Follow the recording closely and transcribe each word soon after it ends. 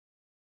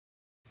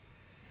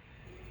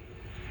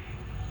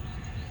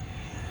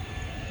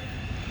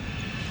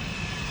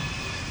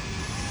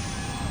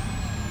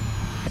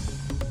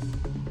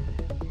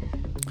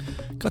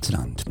Grüezi,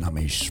 mein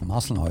Name ist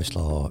Marcel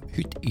Häusler.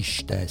 Heute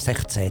ist der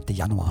 16.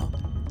 Januar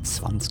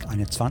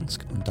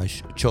 2021 und da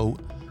ist Joe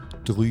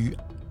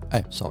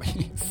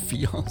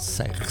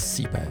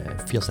 467.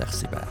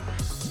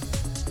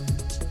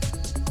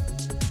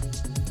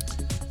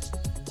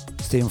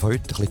 Das Thema von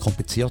heute ein bisschen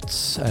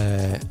kompliziert.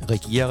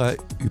 Regieren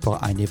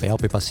über eine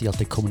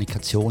werbebasierte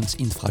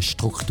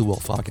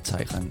Kommunikationsinfrastruktur?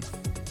 Fragezeichen.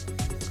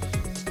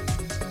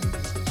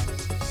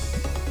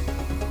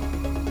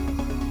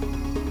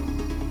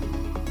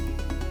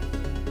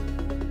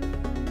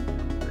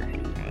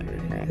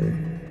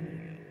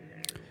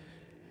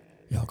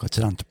 Ja, Gott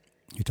sei Dank.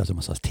 Heute also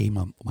mal so ein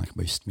Thema, das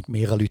man mit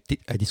mehreren Leuten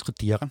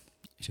diskutieren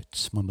müsste.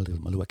 Jetzt mal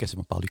schauen, dass wir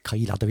ein paar Leute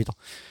einladen wieder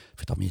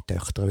für meine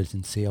Töchter, weil es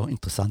sind sehr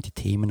interessante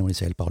Themen und ich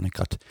selber auch nicht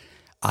gerade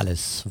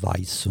alles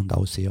weiss und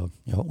auch sehr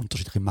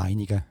unterschiedliche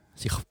Meinungen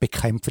sich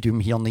bekämpfen im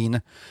Hirn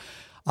rein.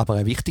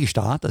 Aber wichtig ist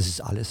da, dass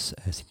es alles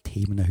sind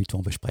Themen heute, die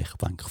wir besprechen,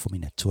 die eigentlich von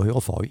meinen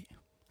Zuhörern von euch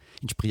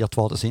inspiriert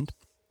worden sind.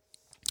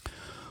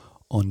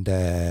 Und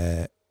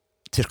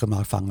zuerst mal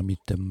anfangen mit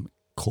dem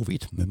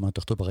Covid, müssen wir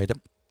darüber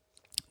reden.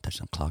 Das ist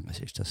dann klar, das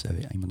ist das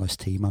immer noch ein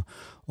Thema.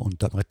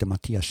 Und da hat mir der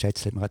Matthias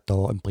Schätzle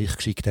da einen Bericht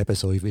geschickt,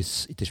 so wie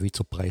es in der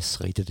Schweizer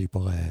Presse redet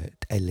über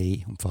die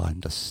LA und vor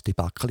allem das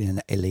Debakel in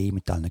LA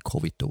mit allen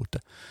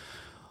Covid-Toten.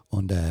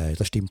 Und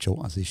das stimmt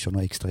schon, also es ist schon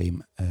noch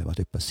extrem, was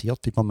dort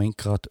passiert im Moment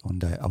gerade.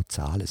 Und auch die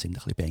Zahlen sind ein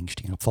bisschen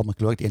beängstigend. Ich habe vorhin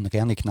geschaut, ich habe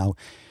gerne genau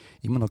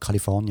immer noch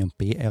Kalifornien und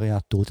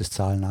Bay-Area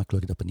Todeszahlen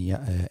angeschaut, aber nie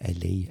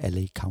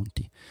LA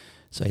County.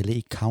 So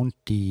LA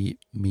County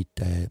mit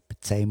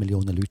 10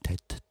 Millionen Leuten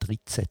hat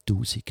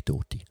 13'000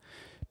 Tote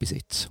bis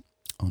jetzt.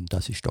 Und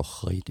das ist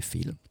doch relativ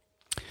viel.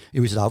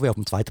 Ich weiß auch, wer auf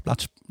dem zweiten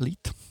Platz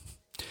liegt.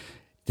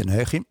 In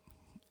der Nähe.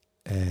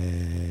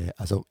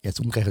 Also jetzt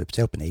umgerechnet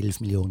etwa 11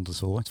 Millionen oder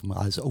so. Jetzt muss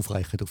man alles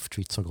aufrechnen auf die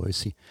Schweizer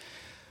Größe.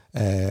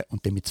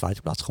 Und dann mit dem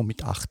zweiten Platz kommt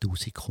mit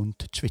 8'000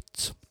 kommt die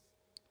Schweiz.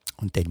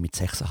 Und dann mit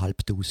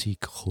 6'500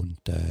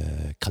 kommt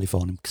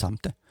Kalifornien im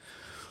Gesamten.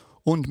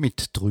 Und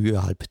mit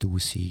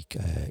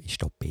 3'500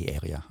 ist da die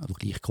Bay-Area. Also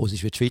gleich groß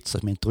ist wie die Schweiz.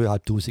 Also wir haben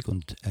 3'500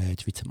 und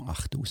die Schweiz haben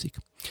 8'000.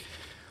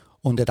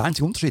 Und der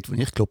einzige Unterschied, den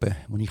ich glaube,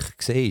 den ich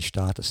sehe, ist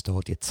da, dass da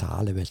die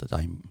Zahlen, weil da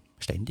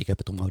ständig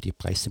eben darum auch die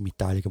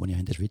Pressemitteilungen, die ich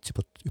in der Schweiz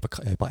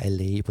über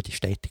LA, über die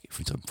Städte,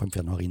 von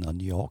noch in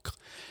New York,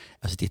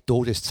 also die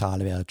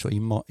Todeszahlen werden schon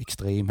immer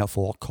extrem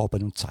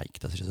hervorgehoben und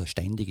zeigt. Das ist also eine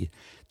ständige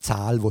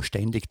Zahl, die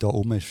ständig da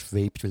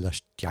rumschwebt, weil das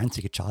ist die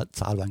einzige Zahl,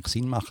 die eigentlich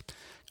Sinn macht.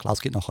 Klar,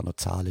 es gibt nachher noch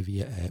Zahlen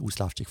wie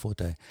Auslastung von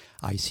den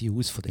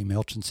ICUs, von den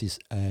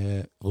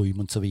Emergency-Räumen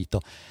und so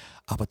weiter.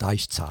 Aber da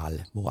ist die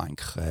Zahl, die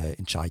eigentlich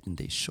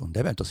entscheidend ist. Und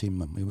eben, da sind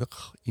wir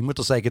wirklich immer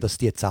da sagen, dass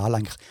die Zahl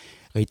eigentlich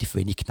relativ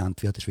wenig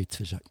genannt wird. In der Schweiz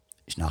ist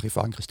nach wie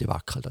vor ein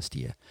Debakel, dass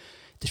die in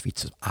der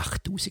Schweiz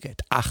 8'000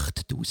 hat.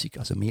 8'000,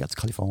 also mehr als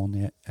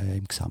Kalifornien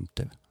im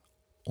Gesamten.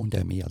 Und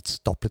mehr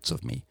als doppelt so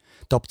viel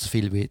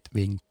wie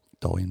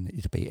hier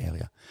in der Bay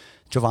Area. Das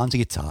sind schon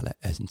wahnsinnige Zahlen.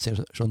 Es sind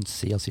schon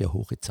sehr, sehr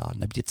hohe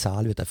Zahlen. Aber die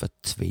Zahl wird einfach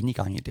zu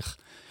wenig eigentlich.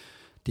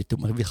 Die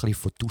tut man wirklich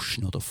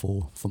vertuschen oder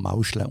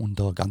vermauscheln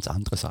unter ganz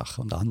andere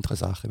Sachen. Unter andere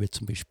Sachen wie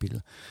zum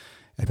Beispiel,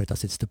 eben,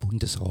 dass jetzt der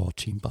Bundesrat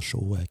scheinbar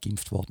schon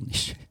geimpft worden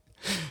ist.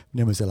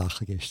 Ich musste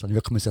lachen gestern. Ich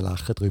wirklich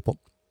lachen darüber.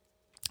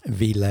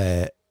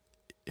 Weil,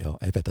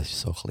 eben, das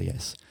ist so ein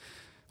bisschen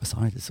das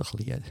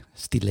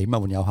Dilemma,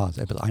 das ich auch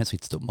habe. Eben,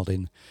 einerseits tut man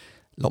den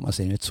lässt man es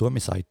nicht zu. Man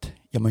sagt,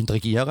 ihr müsst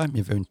regieren,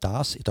 wir wollen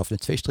das, ihr dürft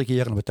nicht zu fest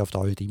regieren, aber ihr dürft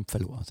auch nicht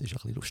impfen lassen. Das ist ein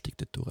bisschen lustig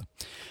dadurch.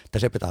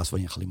 Das ist eben das, was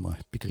ich ein bisschen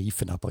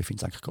begreifen muss. Aber ich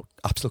finde es eigentlich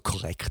absolut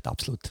korrekt,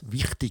 absolut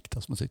wichtig,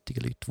 dass man solche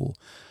Leute, die auch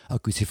eine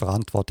gewisse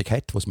Verantwortung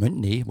haben, die es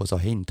nehmen, die es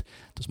auch haben,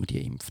 dass man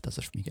die impft. Das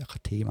ist für mich gar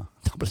kein Thema.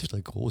 Aber das ist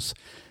ein grosser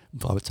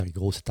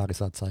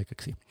Tagesanzeiger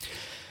gewesen.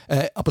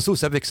 Aber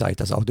sonst habe ich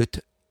gesagt, also auch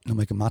dort,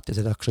 nur Matthias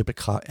hat auch geschrieben,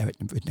 er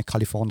will nicht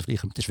Kalifornien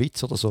vergleichen mit der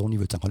Schweiz oder so, und ich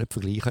würde es auch nicht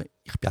vergleichen.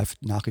 Ich bin einfach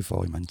nach wie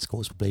vor, ich meine, das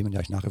große Problem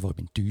ist nach wie vor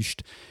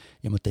enttäuscht.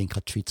 Ich habe mir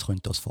gedacht, die Schweiz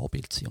könnte das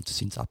Vorbild sein, und sie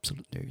sind es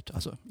absolut nicht.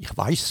 Also ich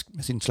weiss,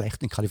 wir sind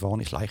schlecht in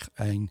Kalifornien, schlecht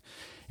in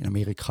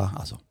Amerika,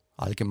 also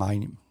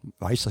allgemein, ich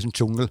weiss, das ist ein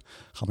Dschungel,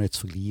 kann man jetzt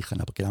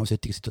vergleichen, aber genau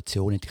solche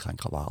Situationen hätte ich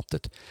eigentlich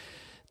erwartet,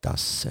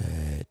 dass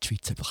die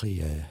Schweiz einfach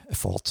ein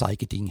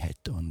Vorzeigeding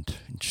hat, und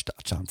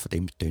anstatt von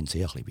dem tönt es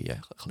eher ein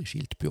bisschen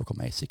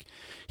schildbürgermäßig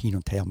hin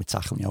und her mit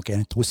Sachen, die auch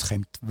gerne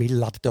rauskomme. Wie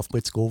Laden darf man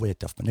jetzt gehen, wie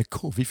darf man nicht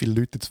gehen, wie viele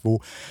Leute jetzt wo.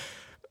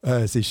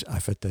 Es ist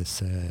einfach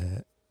das,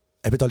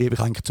 eben da liebe ich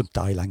eigentlich zum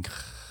Teil eigentlich,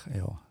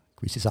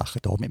 gewisse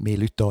Sachen da mit mehr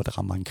Leuten da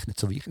kann man eigentlich nicht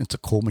so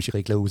komische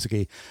Regeln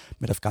rausgeben.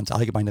 Man darf ganz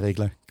allgemeine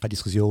Regeln, keine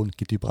Diskussion, es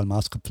gibt überall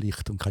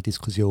Maskenpflicht und keine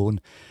Diskussion.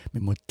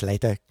 Man muss die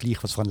Läden,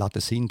 gleich was für ein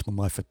Laden sind, muss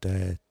man einfach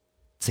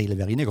zählen,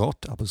 wer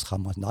reingeht, aber das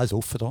kann man alles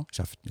offen da,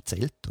 ist einfach nicht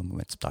zählt und man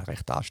muss zum Teil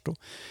recht anstehen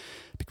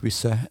bei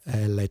gewissen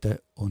Läden,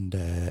 und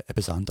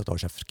das andere, da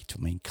gibt es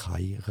im Moment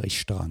kein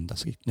Restaurant,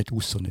 das geht nicht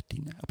aus und nicht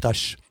rein. Aber das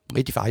ist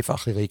relativ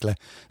einfache Regeln,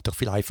 doch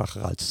viel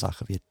einfacher als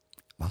Sachen wie,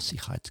 was ich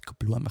kann jetzt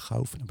Blumen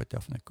kaufen, aber ich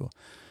darf nicht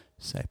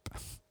säppen.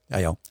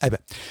 Ja, eben.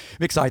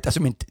 Wie gesagt,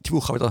 also die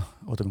Woche wieder,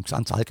 oder im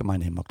ganz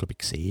Allgemeinen haben wir, glaube ich,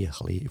 gesehen,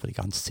 ein bisschen über die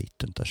ganze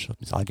Zeit, und das war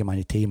das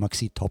allgemeine Thema,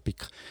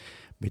 Topic.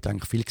 wird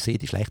eigentlich viel gesehen,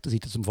 die schlechte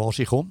Seite zum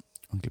Vorschein kommen.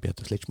 Und ich habe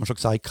das letzte Mal schon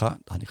gesagt, das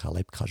habe ich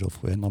erlebt, schon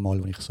früher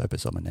mal, als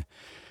ich so eine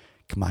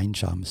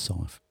Gemeinschaft,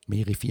 so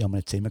mehrere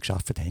Firmen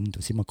zusammengearbeitet haben,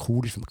 was immer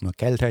cool ist, wenn man genug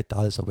Geld hat,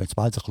 also wenn es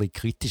mal so ein bisschen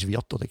kritisch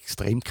wird oder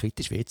extrem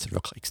kritisch wird, es ist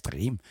wirklich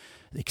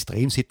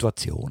extrem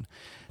Situation,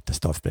 dass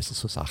da plötzlich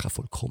so Sachen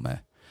vollkommen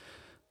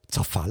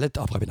zerfallen,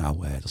 aber eben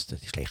auch, dass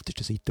die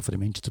schlechteste Seite der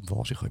Menschen zum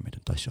Vorschein kommen.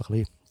 Und das ist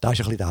ein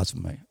bisschen das,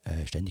 was mich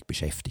ständig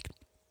beschäftigt.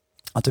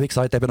 Also wie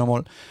gesagt, eben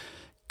nochmal,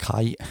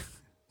 kein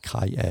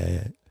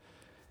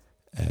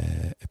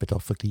der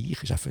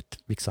Vergleich ist einfach,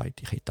 wie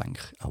gesagt, ich hätte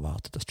eigentlich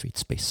erwartet, dass die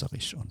Schweiz besser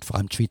ist. Und vor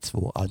allem die Schweiz,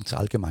 wo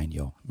allgemein,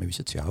 ja, wir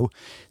wissen es ja auch,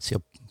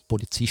 sehr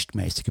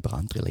polizistmäßig über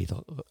andere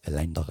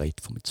Länder redet,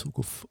 von Bezug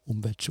auf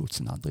Umweltschutz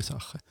und andere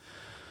Sachen.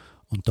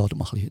 Und da tun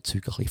wir ein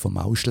bisschen vom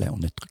Mauscheln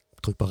und nicht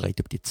darüber reden,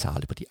 über die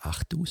Zahl, über die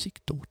 8000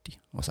 Tote,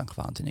 was eigentlich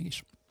wahnsinnig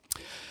ist.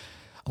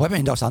 Aber wir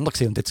haben das andere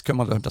gesehen und jetzt gehen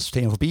wir das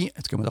Thema vorbei.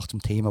 Jetzt gehen wir doch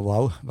zum Thema,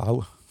 das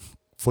auch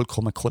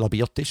vollkommen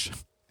kollabiert ist.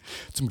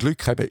 Zum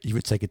Glück, ich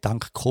würde sagen,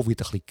 dank Covid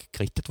ein bisschen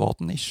gerettet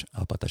worden ist,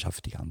 aber das ist auch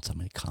für das ganze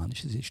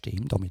amerikanische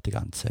System, da mit der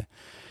ganzen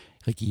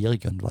Regierung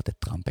und was der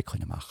Trump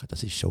können machen.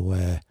 Das ist schon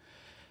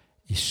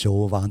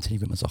wahnsinnig,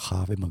 wenn man so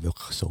kann, wenn man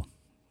wirklich so,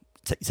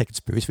 ich sage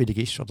jetzt böswillig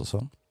ist oder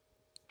so,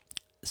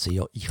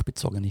 sehr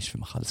ich-bezogen ist, wenn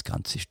man das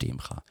ganze System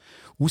kann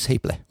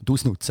aushebeln und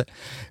ausnutzen.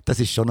 Das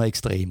ist schon noch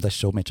extrem, das ist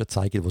schon Menschen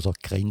zeigen, wo so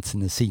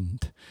Grenzen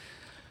sind.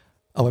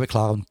 Aber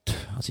klar,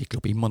 also ich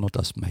glaube immer noch,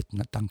 dass man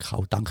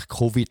dank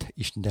Covid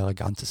ist in dieser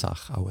ganzen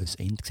Sache auch ein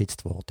Ende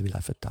gesetzt worden, weil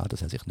einfach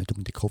dass er sich nicht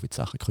um die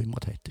Covid-Sachen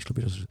gekümmert hat. Ich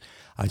glaube, das ist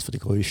eines der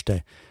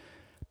grössten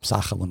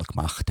Sachen, die er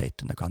gemacht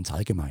hat, und ganz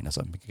allgemein.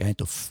 Also man geht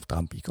nicht auf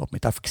Trump eingehen. Man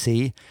darf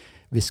sehen,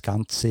 wie das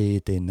Ganze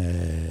dann,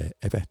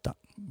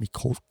 mit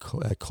Covid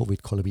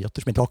kollabiert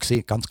ist. Man hat auch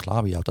gesehen, ganz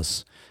klar, wie auch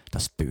das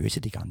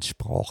Böse, die ganze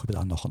Sprache,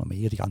 dann nachher noch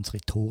mehr, die ganze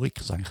Rhetorik,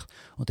 das eigentlich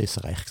und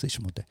das recht ist.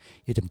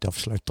 Jedem darf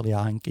Schlötterli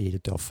angehen, jeder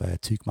darf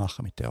Zeug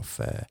machen, man darf,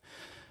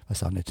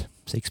 weiß auch nicht,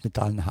 Sex mit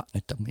allen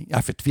hat nicht,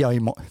 einfach wie auch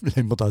immer,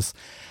 wir das.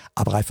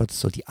 Aber einfach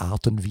so die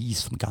Art und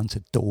Weise vom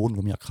ganzen Ton,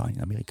 den wir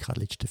in Amerika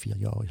die letzten 4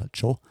 Jahre halt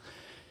schon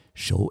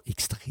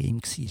extrem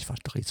gewesen, ist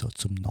fast so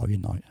zum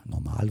neuen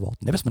Normal geworden.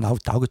 Nicht, dass man auch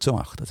die Augen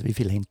zumacht. Also wie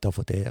viele haben da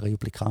von den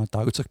Republikanern die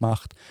Augen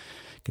zugemacht?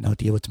 Genau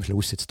die zum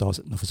Schluss jetzt da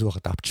noch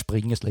versuchen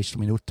abzuspringen, in den letzten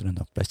Minuten, und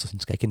dann plötzlich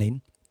sind sie gegen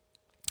ihn.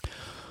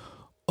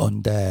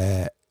 Und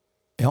ja,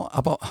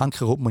 aber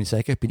hankerum muss ich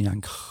sagen, bin ich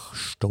eigentlich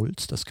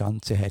stolz. Das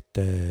Ganze hat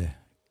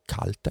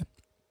gehalten,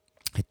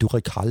 hat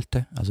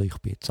durchgehalten. Also ich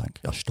bin jetzt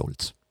eigentlich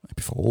stolz. Ich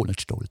bin froh,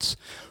 nicht stolz.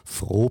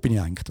 Froh bin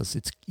ich eigentlich, dass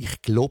jetzt,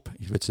 ich glaube,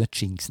 ich will es nicht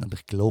jinxen, aber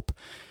ich glaube,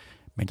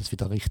 wir haben das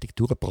wieder richtig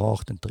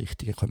durchgebracht und die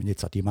Richtigen kommen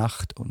jetzt an die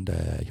Macht, und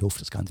ich hoffe,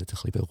 das Ganze jetzt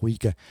ein bisschen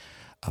beruhigen.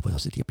 Aber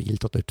also die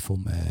Bilder dort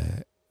von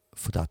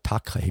der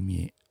Attacke haben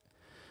mich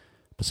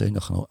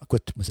persönlich noch,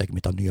 gut, ich muss sagen,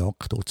 mit der New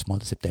York, dort mal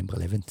der September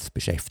 11.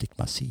 beschäftigt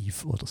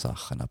massiv oder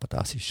Sachen, aber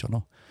das ist schon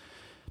noch,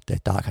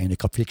 den Tag habe ich nicht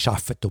gerade viel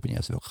geschafft, da bin ich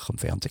also wirklich am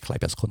Fernsehen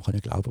geklebt, also ich kann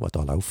nicht glauben, was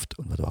da läuft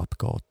und was da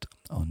abgeht.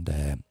 Und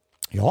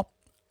ja,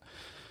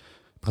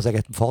 ich kann sagen,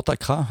 es hat einen Vorteil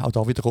gehabt, auch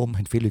da wiederum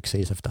haben viele Leute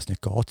gesehen, dass das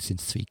nicht geht, sie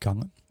sind zu weit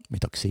gegangen. Wir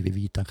haben gesehen,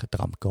 wie weit der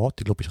Trump geht.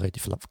 Ich glaube, es ist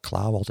relativ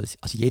klar geworden,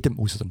 also jedem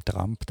außer dem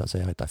Trump, dass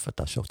er hat einfach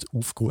das schon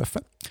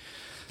aufgerufen.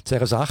 Zu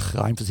dieser Sache,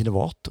 rein für seine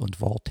Worte, und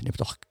Worte haben eben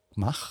doch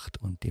gemacht,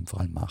 und dem vor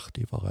allem Macht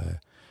über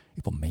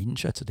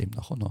Menschen, zu dem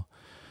nachher noch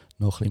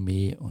ein bisschen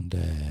mehr, und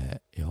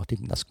ja, die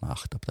haben das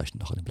gemacht, aber da ist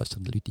nachher dann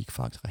plötzlich die Leute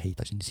eingefragt, hey,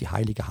 das sind diese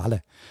heilige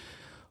Halle,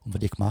 und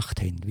was die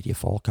gemacht haben, wie die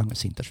vorgegangen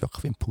sind, das war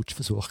wirklich wie ein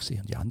Putschversuch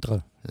gewesen. Und die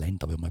anderen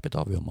Länder, würden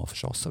wir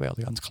verschossen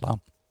werden, ganz klar.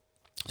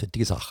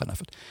 Solche Sachen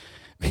einfach.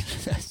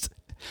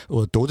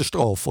 Oder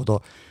Todesstrafe,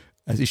 oder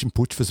es war ein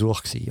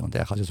Putschversuch gewesen, und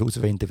er kann es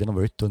auswenden, wie er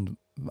will, und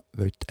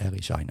er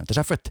ist einer. Das ist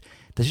einfach,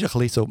 das ist ein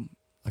bisschen so,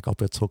 ich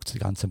gehe zurück zu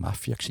der ganzen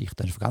Mafia-Geschichte.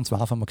 Da hast du von ganz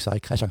am Anfang mal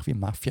gesagt, er ist eigentlich wie ein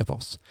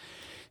Mafia-Boss.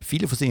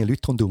 Viele von seinen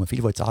Leuten rundherum,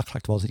 viele, die jetzt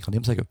angeklagt worden sind, ich kann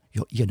immer sagen,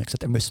 ja, ich habe nicht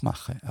gesagt, er muss es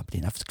machen, aber die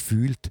haben einfach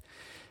gefühlt,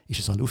 ist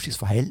es ein lustiges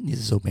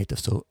Verhältnis, so, man hat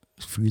so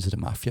das Gefühl, so der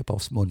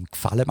Mafia-Boss muss einen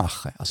Gefallen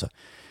machen. Also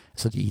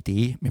so die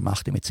Idee, wir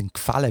machen ihm jetzt einen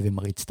Gefallen, wenn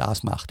man jetzt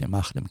das macht, wir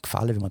machen ihm einen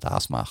Gefallen, wenn man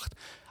das macht.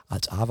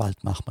 Als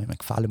Anwalt macht man ihm einen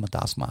Gefallen, wenn man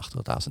das macht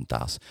oder das und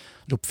das.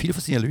 Und viele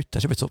von seinen Leuten,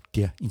 das ist eben so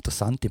die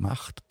interessante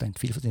Macht,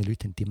 viele von seinen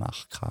Leuten haben die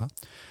Macht gehabt,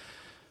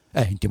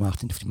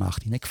 sind auf die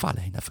Macht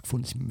hineingefallen, haben einfach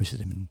gefunden, sie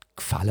müssen ihm einen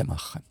Gefallen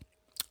machen.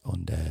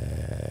 Und eben,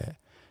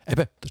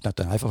 das ist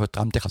nicht einfach, weil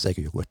Trump kann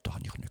sagen, ja gut, da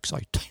habe ich nicht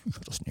gesagt, ich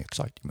habe das nicht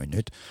gesagt, ich meine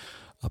nicht.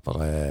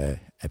 Aber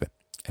eben,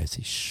 es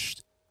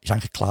ist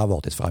eigentlich klar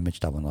geworden, vor allem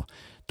jetzt, wenn er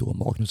durch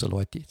morgen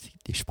rauslässt,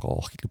 die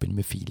Sprache, ich glaube,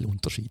 in vielen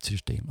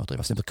Unterschiedssystemen, oder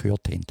was nicht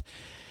gehört haben,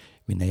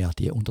 wie er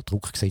die unter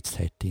Druck gesetzt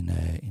hat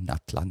in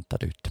Atlanta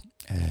dort,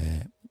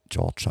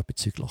 Georgia,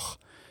 bezüglich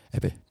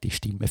eben die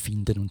Stimme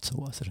finden und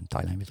so. Also ein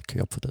Teil haben wir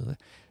gehört von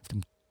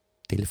dem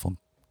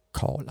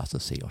Telefon-Call, also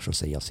schon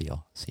sehr,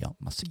 sehr, sehr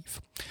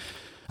massiv.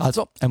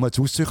 Also, er muss jetzt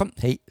aussuchen,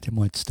 hey, er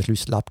muss jetzt den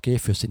Schlüssel abgeben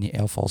für seine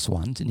Air Force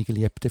One, seine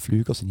geliebten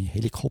Flüger, seine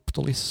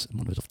Helikopterlis. Er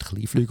muss nicht auf die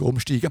Kleinflüger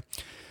umsteigen,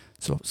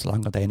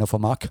 solange er den noch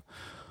vermag.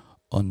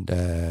 Und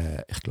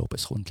ich glaube,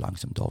 es kommt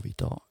langsam da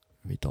wieder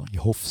wieder,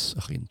 ich hoffe es,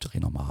 ein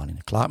bisschen normal.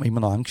 Klar hat man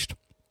immer noch Angst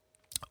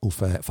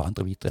auf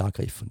andere weitere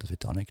Angriffe. Und das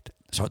wird auch nicht.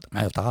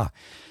 Da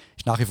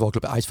ist nach wie vor,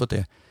 glaube ich, eines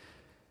der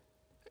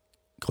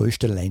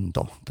grössten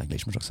Länder, da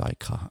hast du schon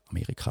gesagt,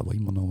 Amerika, wo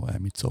immer noch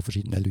mit so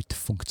verschiedenen Leuten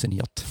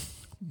funktioniert.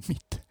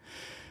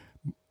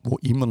 Wo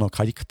immer noch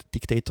kein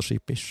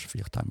Diktatorship ist.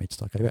 Vielleicht haben wir jetzt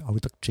da auch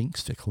wieder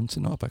Jinx, vielleicht kommt sie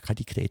noch, aber kein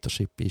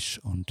Diktatorship ist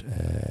und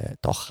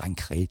doch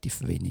eigentlich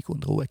relativ wenig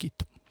Unruhe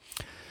gibt.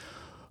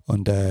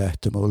 Und wir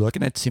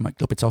schauen jetzt, ich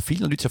glaube jetzt auch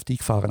viele Leute auf die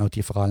gefahren, auch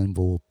die vor allem,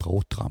 die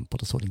pro Trump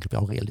oder so, die glaube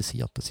ich auch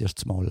realisiert. Das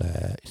erste Mal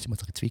ist immer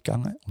so ein bisschen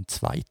gegangen. Und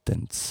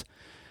zweitens,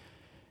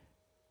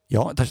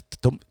 ja,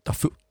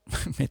 dafür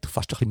man hat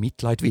fast ein bisschen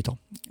Mitleid wieder.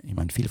 Ich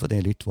meine, viele von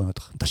den Leuten,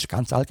 das ist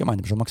ganz allgemein,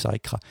 ich habe schon mal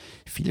gesagt,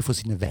 viele von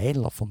seinen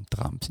Wählern vom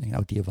Trump sind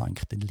genau die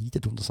eigentlich dann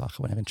leiden unter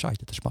Sachen, die er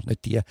entscheidet. Das sind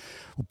nicht die,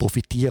 die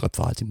profitieren,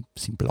 vor allem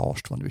sind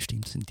belastet von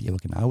bestimmt, sind die, die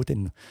genau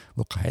den,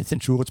 die keine Health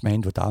Insurance mehr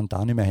haben, die da und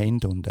da nicht mehr haben.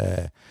 Und,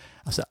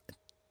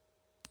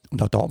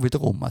 und auch da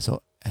wiederum,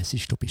 also es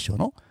ist, glaube ich, schon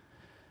noch.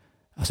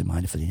 Also ich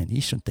meine, von ihnen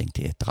ist und denkt,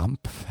 Trump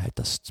hat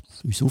das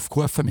uns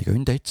aufgerufen, wir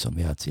gehen jetzt und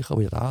wir haben sicher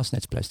wieder das. Und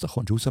jetzt plötzlich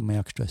kommst du raus und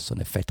merkst, du hast so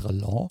eine Federal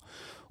Law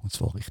und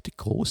zwar richtig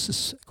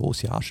grosse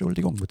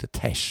Anschuldigung, die du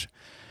hast.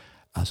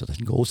 Also das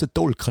ist ein grosser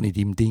Tolken in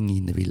deinem Ding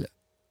rein, weil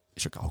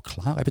ist ja auch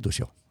klar, eben, du hast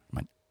ja, ich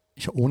meine,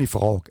 ist ja ohne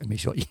Frage, man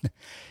ist ja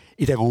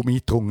in den Raum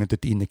eingedrungen,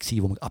 dort drin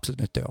gewesen, wo man absolut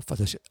nicht darf.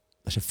 Also das ist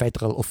eine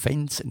Federal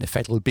Offense, eine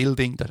Federal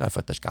Building, das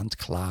ist ganz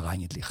klar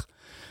eigentlich.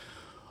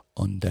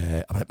 Und,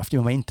 aber hat man auf den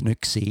Moment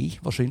nicht gesehen,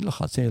 wahrscheinlich,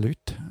 als die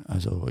Leute.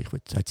 Also ich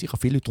würde sagen, sicher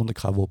viele Leute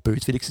drunter, die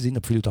böswillig sind,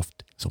 aber viele Leute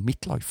so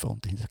Mitläufer.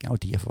 Und dann sind genau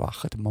die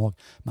verwachen am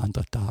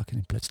anderen Tag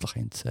und plötzlich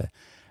haben sie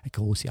eine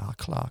grosse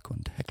Anklage.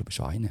 Und ich glaube,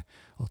 schon eine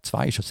oder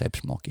zwei schon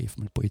Selbstmord gegeben,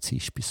 von einem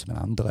Polizist bis zu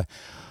einem anderen.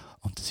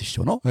 Und das ist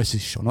schon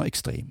noch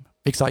extrem.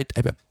 Wie gesagt,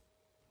 eben,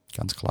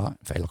 ganz klar, einen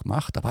Fehler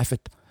gemacht, aber einfach,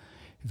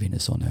 wenn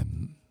so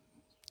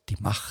die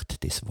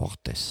Macht des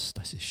Wortes,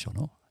 das ist schon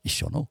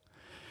noch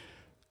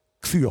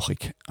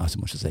gefürchtig. Also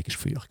muss ich sagen, ist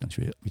gefürchtig. Das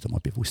ist wieder mal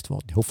bewusst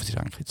worden. Ich hoffe, es ist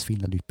eigentlich jetzt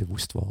vielen Leuten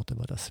bewusst worden,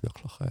 weil das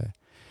wirklich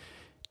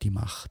die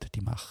Macht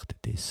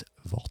des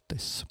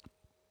Wortes.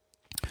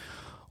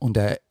 Und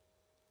ich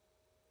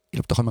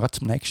glaube, da kommen wir gerade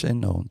zum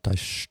nächsten noch. Und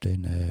das ist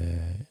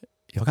dann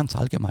ganz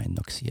allgemein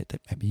noch gewesen.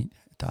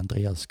 Der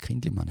Andreas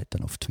Kindlimann hat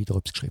dann auf Twitter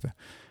etwas geschrieben.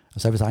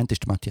 Also das eine war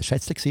der Matthias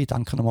Schätzle gewesen.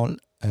 Danke nochmal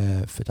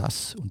für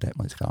das. Und da hat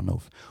man sich auch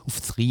noch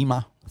auf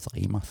Trima,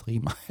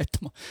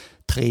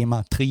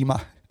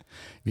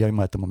 wie auch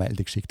immer, hat er mir eine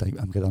Meldung geschickt. Ich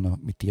habe gerade noch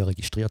mit dir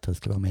registriert,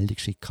 hat eine Meldung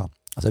geschickt.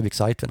 Also wie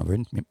gesagt, wenn ihr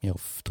wollt, mit mir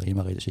auf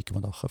Trima reden, schicken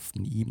wir nachher auf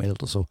eine E-Mail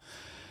oder so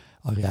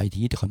eure ID,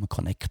 die können wir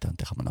connecten und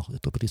dann kann man nachher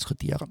darüber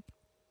diskutieren.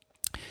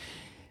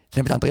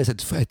 Dann mit Andreas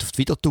hat auf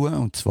Twitter tun,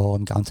 und zwar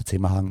im ganzen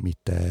Zusammenhang mit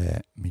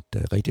der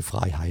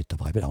Redefreiheit,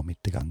 aber eben auch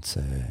mit den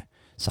ganzen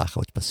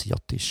Sachen, was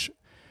passiert ist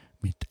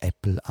mit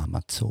Apple,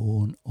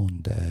 Amazon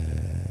und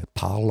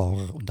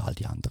Parler und all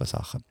die anderen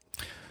Sachen.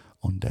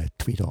 Und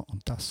Twitter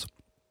und das.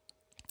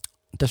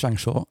 Und das ist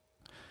eigentlich schon,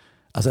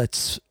 also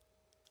jetzt,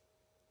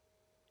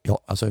 ja,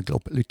 also ich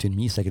glaube, Leute wie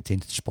mich sagen, sie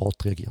haben jetzt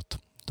Sport reagiert.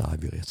 Da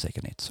würde ich jetzt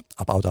sagen nicht.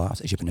 Aber auch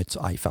das ist eben nicht so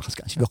einfach. Es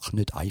ist wirklich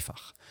nicht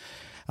einfach.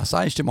 Also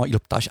das erste Mal, ich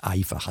glaube, das ist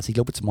einfach. Also ich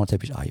glaube, das Mal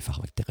ist einfach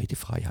wegen der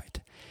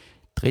Redefreiheit.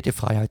 Die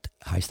Redefreiheit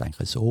heisst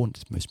eigentlich so, und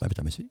das müssen wir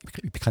wieder, ich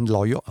bin kein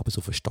Lawyer, aber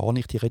so verstehe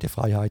ich die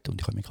Redefreiheit und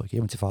ich kann mich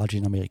korrigieren, wenn sie falsch ist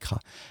in Amerika.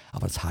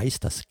 Aber das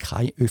heisst, dass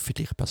keine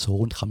öffentliche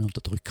Person kann mich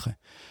unterdrücken.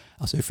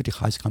 Also öffentlich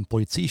heisst kein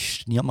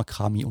Polizist, niemand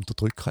kann mich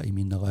unterdrücken in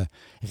meiner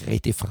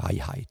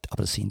Redefreiheit.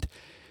 Aber das sind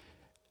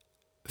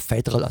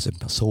Federal, also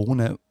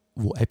Personen,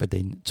 die eben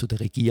dann zu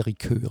der Regierung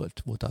gehören,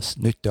 die das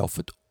nicht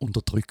dürfen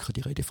unterdrücken, die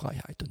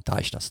Redefreiheit. Und da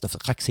ist das, darf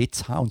kein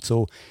Gesetz haben und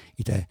so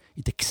in der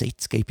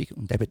Gesetzgebung.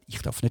 Und eben,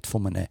 ich darf nicht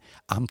von einem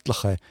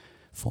amtlichen,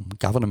 vom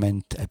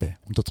Government eben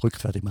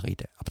unterdrückt werden im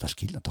Reden. Aber das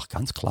gilt natürlich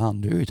ganz klar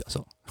nicht.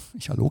 Also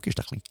ist ja logisch,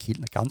 das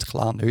gilt ganz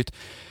klar nicht,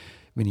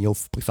 wenn ich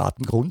auf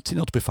privatem Grund sind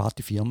oder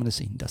private Firmen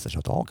sind. Das ist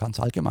ja da ganz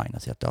allgemein.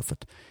 Also ihr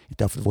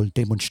dürft wohl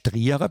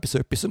demonstrieren bis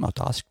etwas, auch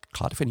das ist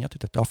klar definiert,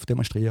 ihr dürft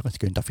demonstrieren. Sie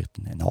gehen dafür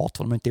einen Ort,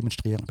 wo man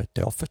demonstrieren, aber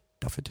dürfen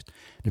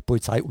die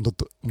Polizei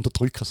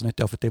unterdrücken, also nicht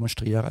dürfen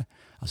demonstrieren.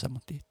 Also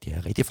die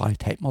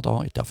Redefreiheit hat man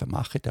da, ihr dürft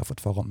machen, ihr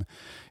dürft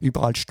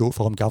überall stehen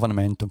vor dem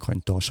Government und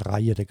könnt da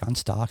schreien den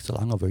ganzen Tag,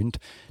 solange ihr wollt,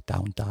 da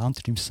und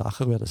bestimmte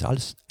Sachen werden, das ist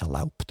alles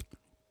erlaubt.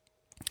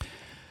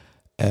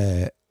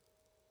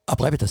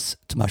 Aber eben das,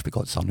 zum Beispiel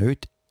geht es auch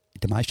nicht in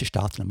den meisten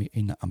Staaten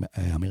in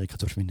Amerika,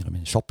 zum Beispiel, wenn wir in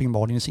einem Shopping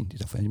Mall sind, die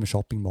dürfen nicht in einem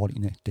Shopping Mall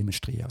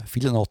demonstrieren.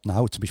 Vielen Orten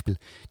auch, zum Beispiel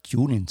die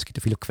Unions, es gibt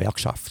ja viele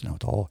Gewerkschaften auch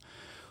da,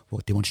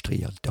 die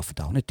demonstrieren. Die dürfen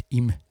auch nicht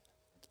im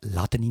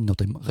Laden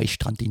oder im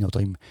Restaurant oder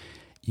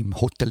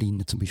im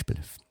Hotel zum Beispiel,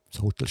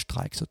 so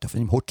Hotelstreik, so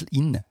dürfen im Hotel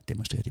innen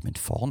demonstrieren. Die müssen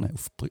vorne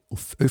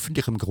auf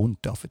öffentlichem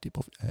Grund dürfen die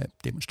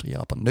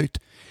demonstrieren, aber nicht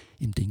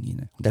im Ding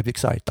innen. Und wie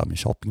gesagt, da im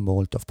Shopping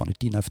Mall darf man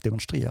nicht einfach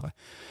demonstrieren.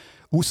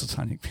 Ausser, das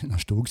habe ich nach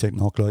Stuhl gesagt,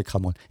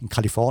 nachgeschaut, in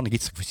Kalifornien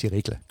gibt es gewisse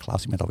Regeln. Klar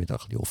sind wir da wieder ein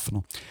bisschen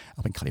offener.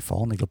 Aber in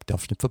Kalifornien, ich glaube,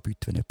 darfst du nicht verbieten,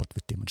 wenn jemand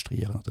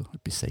demonstrieren oder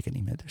etwas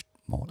sagen.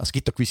 Also es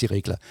gibt da gewisse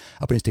Regeln,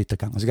 aber es ist dort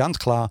gegangen. Also ganz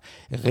klar,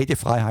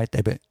 Redefreiheit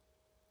eben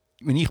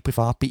wenn ich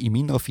privat bin, in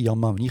meiner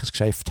Firma, wenn ich ein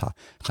Geschäft habe,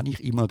 kann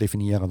ich immer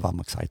definieren, was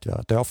man gesagt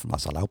werden darf,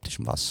 was erlaubt ist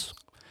und was.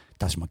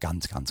 Das ist mir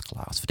ganz, ganz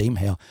klar. Also von dem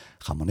her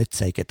kann man nicht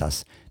sagen,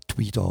 dass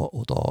Twitter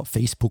oder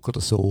Facebook oder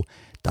so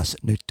das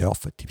nicht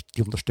dürfen.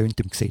 Die unterstehen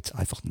dem Gesetz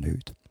einfach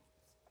nicht.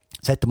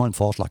 Es hätte mal einen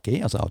Vorschlag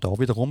gegeben, also auch da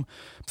wiederum,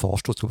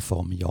 Vorstoß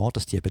vor einem Jahr,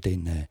 dass die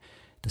eben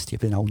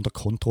dann auch unter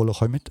Kontrolle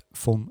kommen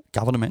vom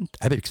Government.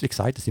 Eben, wie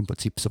gesagt, das ist im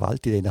Prinzip,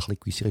 sobald die dann eine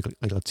gewisse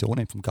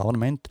Regulationen vom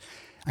Government,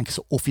 eigentlich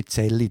so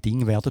offizielle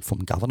Dinge werden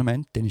vom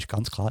Government, dann ist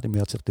ganz klar, dann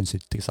werden sich dann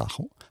solche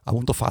Sachen auch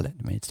unterfallen.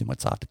 Wenn man jetzt nicht mal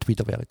sagt,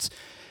 Twitter wäre jetzt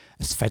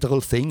ein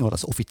Federal Thing oder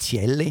das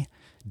offizielle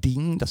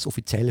Ding, das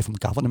offizielle vom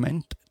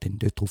Government, dann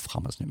dort drauf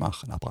kann man es nicht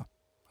machen. Aber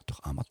durch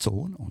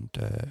Amazon und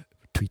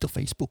Twitter,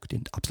 Facebook, die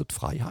haben absolut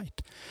Freiheit.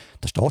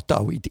 Da steht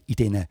auch in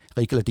diesen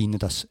Regeln drin,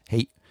 dass,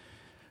 hey,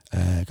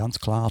 ganz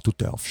klar, du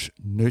darfst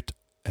nicht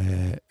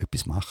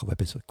etwas machen, wo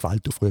eben so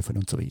Gewalt aufrufen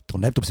und so weiter.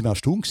 Und da sind wir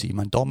erstaunt gewesen. Ich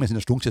meine, da sind wir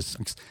erstaunt, dass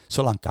es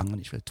so lange gegangen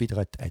ist, weil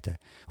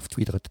auf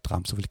Twitter hat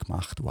Trump so viel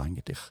gemacht, wo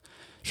eigentlich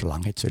schon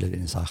lange hätte sollen,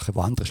 diese Sachen,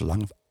 wo andere schon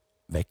lange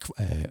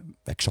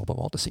weggeschoben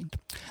worden sind.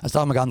 Also da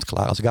haben wir ganz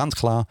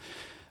klar,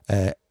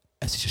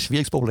 es ist ein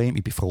schwieriges Problem.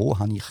 Ich bin froh,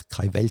 habe ich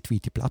keine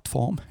weltweite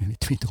Plattform, wie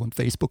Twitter und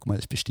Facebook, um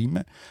das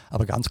bestimmen.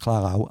 Aber ganz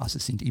klar auch, also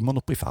es sind immer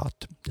noch privat,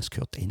 das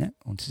gehört ihnen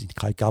und sie sind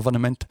kein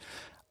Government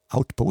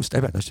Outpost,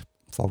 eben, das ist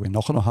die Frage, die ich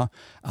nachher noch habe.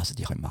 Also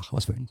die können machen,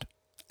 was sie wollen.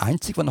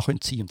 Einzig, was noch sein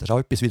können, und das ist auch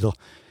etwas wieder,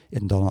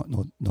 da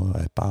noch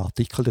ein paar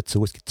Artikel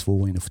dazu, es gibt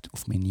zwei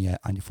auf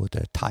eine von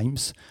der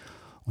Times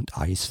und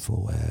eins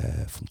vom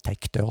Tech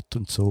Dirt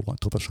und so, die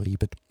darüber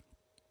schreiben.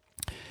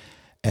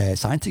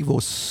 Das Einzige,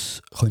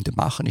 was sie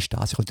machen können, ist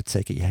das, sie können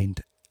sagen, ihr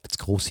habt zu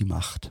grosse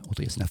Macht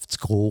oder ihr seid einfach zu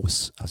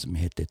gross. Also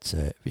man hat jetzt,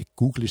 wie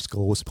Google ist zu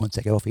gross, man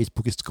kann sagen,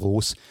 Facebook ist zu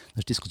gross. Das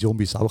ist die Diskussion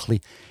bei uns auch ein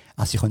bisschen.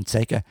 Also sie können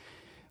sagen,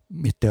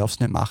 wir dürfen es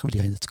nicht machen, weil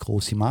ihr habt jetzt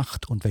grosse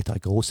Macht und wegen dieser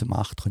grossen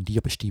Macht könnt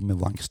ihr bestimmen,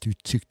 wo eigentlich das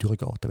Zeug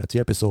durchgeht. Da wird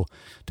es eben so,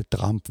 der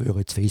Trump würde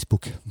jetzt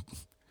Facebook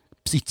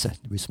besitzen,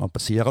 das wissen wir, was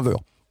passieren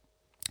würde.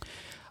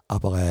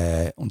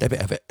 Aber, und eben,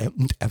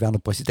 er wäre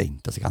noch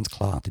Präsident, das ist ganz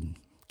klar. Dann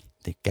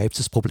gäbe es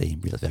ein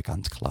Problem, weil das wäre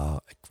ganz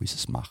klar ein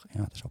gewisses Macht.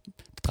 Ja, das ist auch,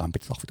 der Trump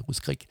jetzt auch wieder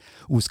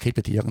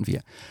ausgekriegt irgendwie.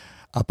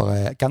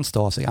 Aber ganz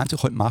da, also einzeln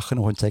könnt machen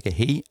und sagen,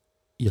 hey,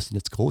 ihr seid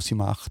jetzt grosse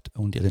Macht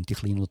und ihr könnt die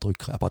Kleinen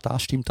unterdrücken. Aber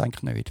das stimmt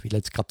eigentlich nicht, weil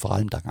jetzt gerade vor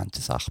allem die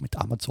ganze Sache mit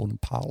Amazon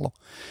und Parler.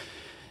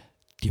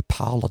 Die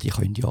Parler, die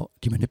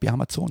müssen nicht bei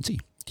Amazon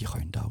sein. Die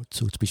können auch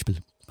zum Beispiel,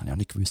 man ja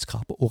nicht gewusst,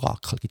 aber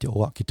Oracle gibt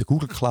ja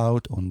Google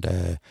Cloud und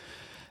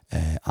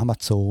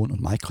Amazon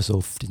und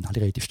Microsoft, die sind alle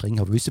relativ streng,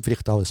 aber wissen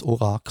vielleicht auch, dass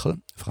Oracle,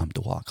 vor allem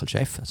der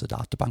Oracle-Chef, also die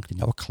Datenbank, die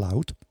ist auch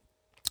Cloud.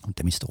 Und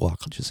der Mr.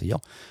 Oracle ist ein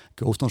sehr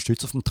grosser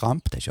Unterstützer von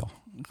Trump. Der ist ja,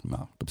 ich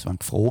bin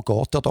froh,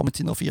 geht er da mit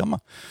seiner Firma,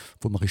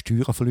 wo wir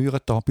Steuern verlieren,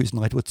 da bei uns in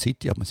Redwood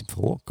City, aber wir sind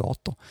froh, geht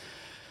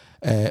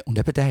er. Und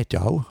eben der hat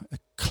ja auch eine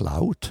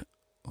Cloud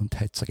und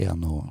hat so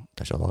gerne noch,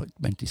 das ist ja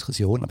eine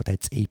Diskussion, aber der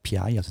hat das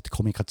API, also die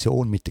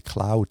Kommunikation mit der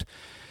Cloud,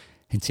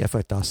 haben sie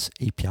einfach das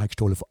API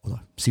gestohlen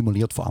oder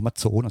simuliert von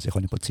Amazon. Also ich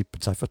kann im Prinzip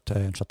jetzt einfach,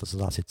 anstatt dass ihr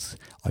das jetzt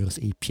eures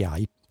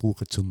API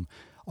brauchen, um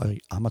eure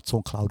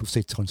Amazon Cloud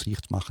aufsetzen und es gleich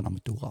zu machen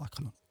mit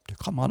Oracle. Da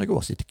kann man auch nicht gehen.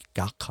 Es ist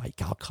gar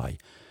kein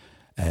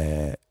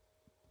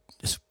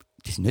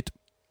die sind nicht,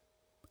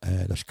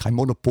 das ist kein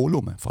Monopol,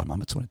 vor allem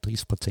Amazon hat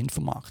 30%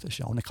 vom Markt, das ist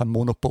ja auch nicht kein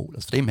Monopol.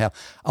 Also von dem her,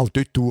 auch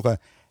dort durch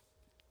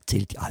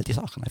zählt all die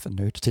Sachen einfach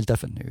nicht, zählt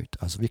einfach nicht.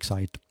 Also wie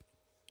gesagt,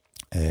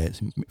 es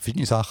sind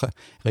verschiedene Sachen.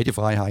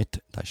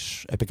 Redefreiheit, das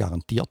ist eben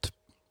garantiert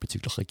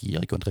bezüglich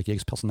Regierung und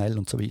Regierungspersonal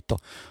und so weiter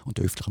und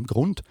öffentlichem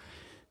Grund.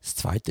 Das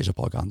Zweite ist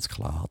aber auch ganz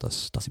klar,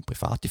 dass das sind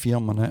private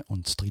Firmen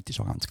und das Dritte ist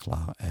auch ganz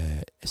klar,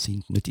 es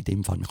sind nicht in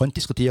dem Fall. Wir können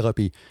diskutieren, ob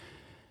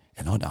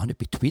auch nicht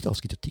bei Twitter,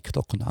 es gibt ja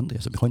TikTok und andere.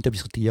 Also wir können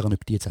diskutieren,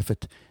 ob die jetzt einfach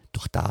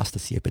durch das,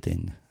 dass sie eben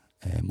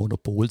dann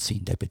Monopol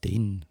sind, eben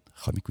dann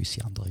kommen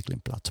gewisse andere Regeln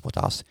im Platz. Aber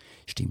das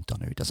stimmt da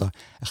nicht. Also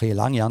eine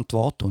lange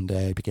Antwort und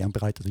ich bin gerne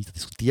bereit, weiter zu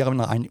diskutieren,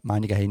 wenn ihr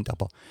Meinungen habt,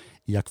 aber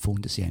ich habe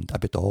gefunden, sie haben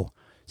eben da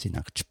sind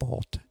auch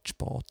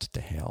Sport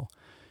der Herr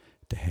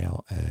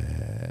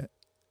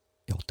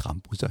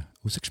Trump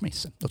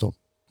rausgeschmissen. Oder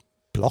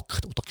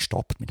blockt oder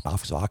gestoppt, mit dem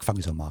Anfang so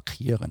angefangen zu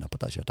markieren, aber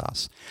das ist ja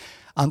das.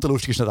 Andere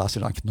lustig ist noch das,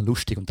 ist eigentlich noch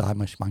lustig und da haben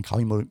wir auch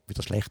immer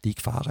wieder schlecht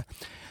eingefahren.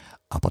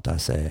 Aber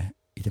das in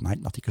dem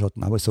einen Artikel hat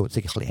man auch so, das ist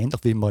ein bisschen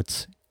ähnlich, wie wir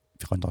jetzt,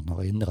 wir können uns noch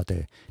erinnern,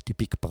 die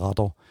Big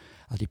Brother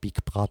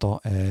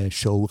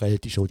Show,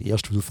 relativ Show, die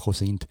ersten, die aufgekommen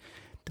sind.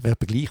 Da wäre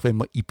gleich, wenn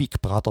man in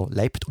Big Brother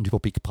lebt und über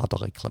Big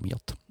Brother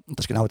reklamiert. Und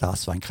das ist genau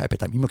das, was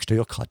eigentlich immer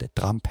gestört hat. Der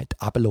Trump hat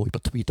runtergelassen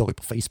über Twitter,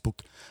 über Facebook,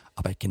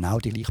 aber genau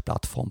die gleiche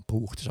Plattform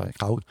braucht. Das ist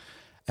eigentlich auch ein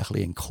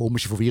bisschen eine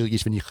komische Verwirrung,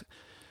 ist, wenn ich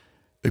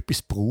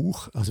etwas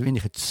brauche, also wenn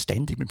ich jetzt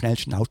ständig mit dem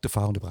schnellsten Auto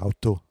fahre und über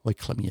Auto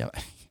reklamiere.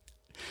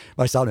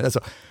 Weiß auch nicht. Also,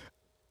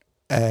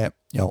 ihr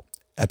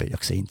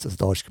seht es.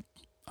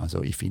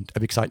 Also ich finde,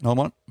 wie gesagt,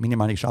 nochmal, meine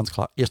Meinung ist ganz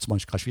klar, erstmal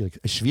ist es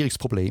ein schwieriges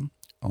Problem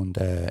und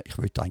ich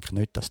möchte eigentlich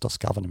nicht, dass das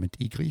Government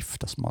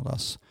eingreift, dass man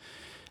das,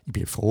 ich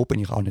bin froh, bin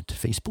ich auch nicht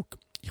Facebook,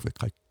 ich will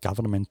kein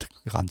Government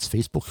ganz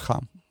Facebook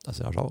haben, das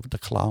ist auch wieder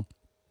klar.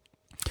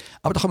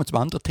 Aber da kommen wir zu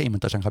anderen Themen.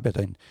 Das war eigentlich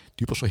dann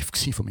die Überschrift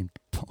von meinem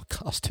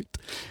Podcast heute.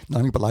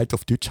 Dann überlegt,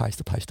 auf Deutsch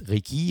heißt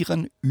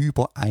Regieren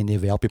über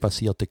eine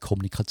werbebasierte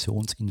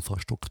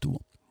Kommunikationsinfrastruktur.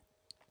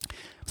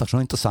 Was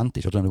schon interessant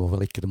ist, oder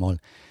überlegt mal,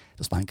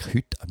 dass man eigentlich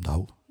heute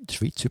auch in der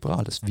Schweiz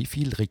überall, dass wie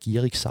viele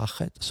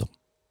Regierungssachen, also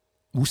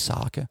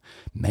Aussagen,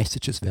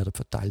 Messages werden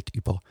verteilt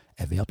über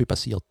eine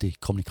werbebasierte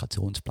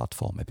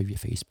Kommunikationsplattform, eben wie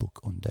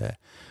Facebook und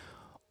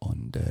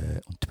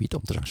Twitter.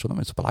 Und da ist schon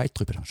noch so breit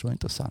drüber, das ist schon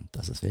interessant.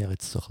 Also es wäre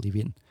jetzt so ein bisschen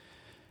wie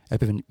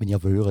eben wenn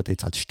ihr würdet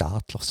jetzt als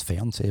staatliches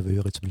Fernsehen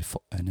würdet, zum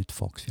Beispiel nicht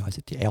Fox, wie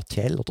heisst die,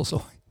 RTL oder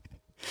so.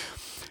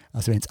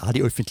 Also wenn jetzt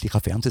alle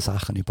öffentlichen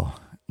Fernsehsachen nicht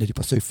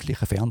über das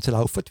öffentliche Fernsehen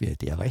laufen, wie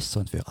DRS,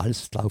 sondern für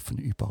alles laufen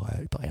über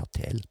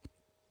RTL.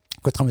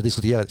 Gut, kann man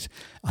diskutieren.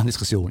 Eine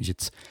Diskussion ist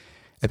jetzt,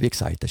 wie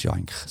gesagt, das ist ja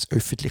eigentlich das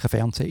öffentliche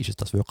Fernsehen, ist es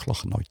das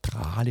wirklich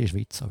neutral in der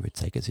Schweiz? Ich würde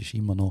sagen, es ist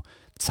immer noch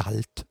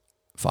zahlt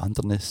von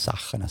anderen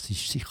Sachen. Es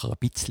ist sicher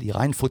ein bisschen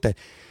rein von den,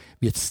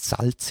 wie jetzt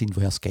zahlt sind,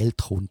 woher das Geld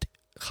kommt,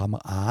 kann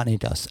man ahnen,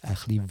 dass es ein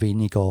bisschen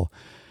weniger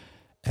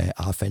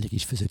anfällig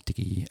ist für solche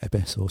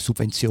eben so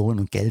Subventionen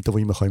und Gelder,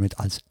 die immer kommen,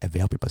 als eine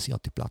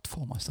werbebasierte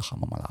Plattform. Also da kann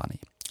man mal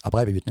annehmen.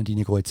 Aber ich würde nicht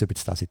reingehen,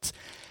 ob das jetzt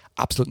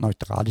absolut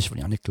neutral ist, weil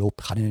ich auch nicht glaube,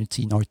 kann ja nicht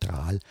sein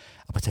neutral.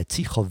 Aber es hat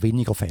sicher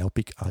weniger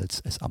Werbung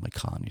als ein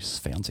amerikanisches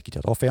Fernsehen. Es gibt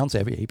ja da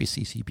Fernsehen wie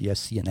ABC,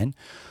 CBS, CNN.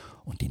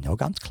 Und die haben ja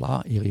ganz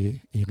klar ihre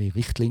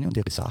Richtlinien und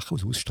ihre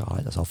Sachen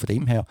ausstrahlen. Also auch von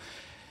dem her,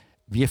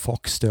 wie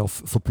Fox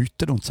darf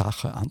verbieten und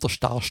Sachen anders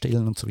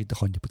darstellen und so weiter,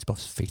 können die auf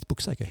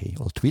Facebook sagen, hey,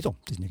 oder Twitter,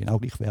 die sind ja genau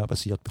gleich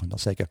werbebasiert, wir können auch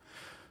sagen,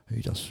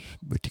 hey, das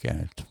würde ich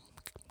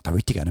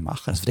gerne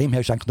machen. Also von dem her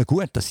ist es eigentlich noch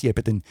gut, dass sie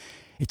eben dann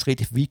jetzt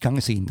relativ weit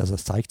gegangen sind. Also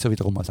das zeigt so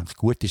wiederum, was eigentlich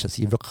gut ist, dass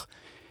sie wirklich,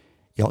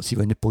 ja, sie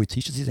wollen nicht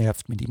Polizisten sein, sie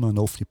haben immer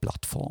eine offene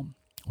Plattform.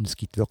 Und es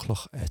gibt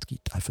einfach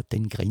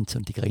den Grenzen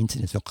und die Grenzen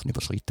sind jetzt wirklich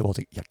überschritten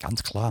worden. Ja,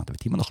 ganz klar, da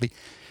wird immer noch ein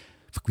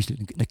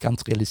bisschen nicht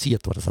ganz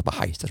realisiert, was das aber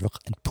heisst. Das ist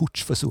wirklich ein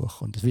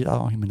Putschversuch. Und das wird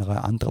auch in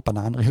einer anderen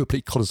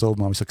Bananenrepublik oder so,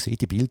 wo man so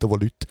sieht, die Bilder, wo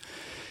Leute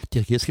die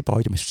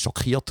Regierungsgebäude, man ist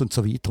schockiert und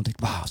so weiter und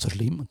denkt, wow, so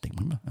schlimm. Und denkt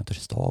man, das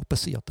ist da auch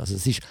passiert. Also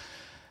es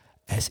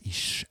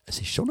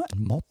ist schon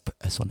ein Mob,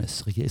 so ein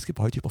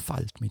Regierungsgebäude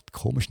überfällt mit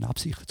komischen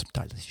Absichten zum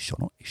Teil. Das ist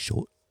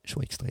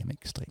schon extrem.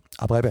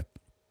 Aber eben,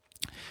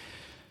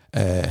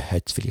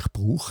 hat es vielleicht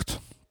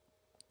gebraucht.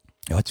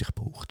 Ja, hat sich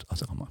gebraucht.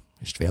 Also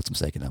ist schwer zu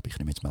sagen, aber ich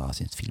nehme jetzt mal an,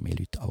 sind viele mehr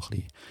Leute auch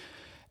ein bisschen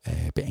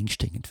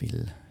beängstigend,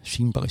 weil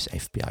scheinbar ist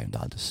das FBI und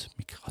all das,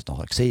 ich habe es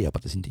nachher gesehen, aber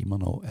die sind immer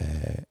noch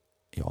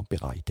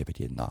bereit, eben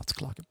die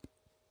nachzuklagen.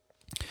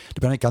 Da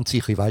bin ich nicht ganz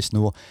sicher, ich weiss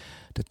nur,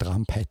 der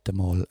Trump hätte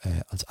mal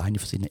als eine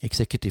von seinen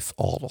Executive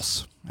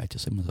Orders, er hat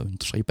das immer so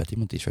unterschrieben, hat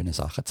immer die schönen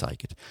Sachen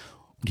gezeigt.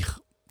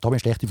 Und da bin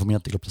ich schlecht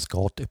informiert, ich glaube, das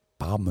geht ein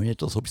paar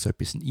Monate oder so, bis so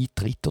etwas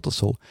eintritt oder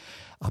so.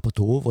 Aber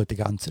da, wo der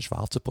ganze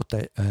schwarze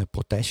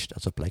Protest,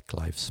 also Black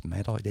Lives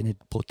Matter, in den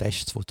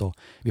Protests, die da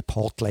wie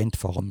Portland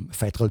vor dem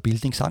Federal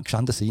Building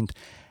gestanden sind,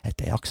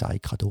 hat er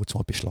gesagt, hat dort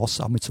mal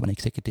beschlossen, auch mit so einem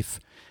Executive,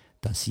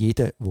 dass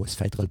jeder, der das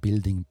Federal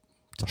Building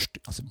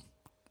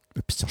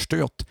etwas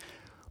zerstört,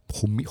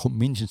 kommt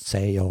mindestens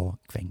 10 Jahre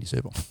Gefängnis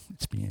über.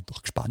 Jetzt bin ich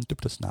doch gespannt,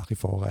 ob das nach wie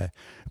vor,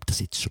 ob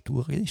das jetzt schon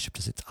durch ist, ob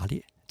das jetzt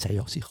alle 10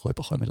 Jahre sicher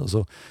rüberkommen oder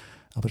so.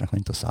 Aber es ist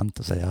interessant,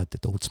 dass der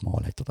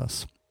Todesmal hat er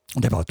das.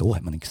 Und eben auch da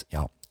hat man nichts.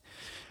 Ja.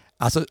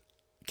 Also es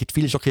gibt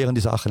viele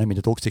schockierende Sachen, mit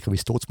der Todessicher, wie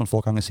es Todesmal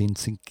vorgegangen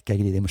sind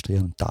gegen die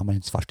Demonstrieren und damals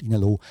haben es fast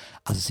reingelassen.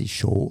 Also es ist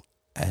schon,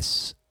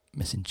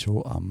 wir sind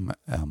schon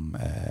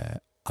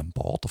am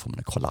Border von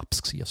einem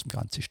Kollaps aus dem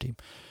ganzen System.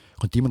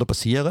 Könnte immer noch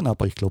passieren,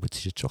 aber ich glaube,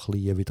 jetzt ist es schon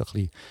wieder ein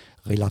bisschen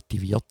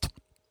relativiert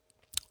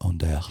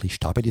und ein bisschen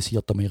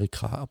stabilisiert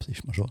Amerika. Aber das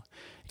ist mir schon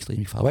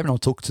extrem gefallen. Aber eben noch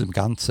zurück zu dem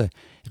ganzen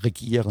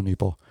Regieren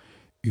über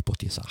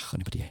die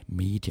Sachen, über die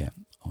Medien.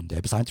 Und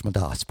das eine ist mal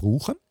das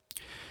brauchen.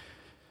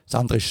 Das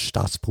andere ist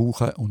das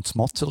brauchen und das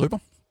Motzen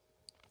darüber.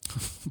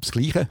 Das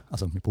Gleiche.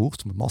 Also man braucht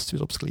es und man motzt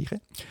wieder das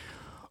Gleiche.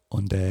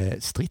 Und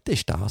das dritte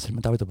ist das, wenn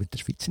man da wieder mit der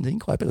Schweiz in den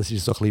Ring. Das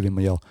ist so ein bisschen, wie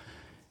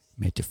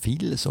man hat ja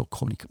viel so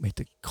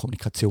mit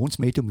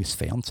Kommunikationsmedium wie das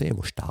Fernsehen,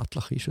 das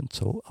staatlich ist und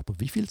so. Aber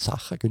wie viele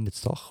Sachen gehen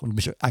jetzt doch? Und man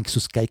ist eigentlich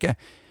so gegen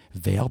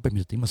Werbe,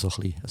 man hat immer so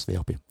ein bisschen das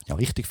Werbe, ja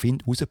richtig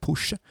finde,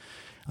 rauspushen.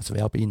 Also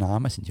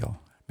Werbeeinnahmen sind ja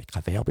mit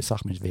keine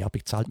Werbesachen, mit Werbung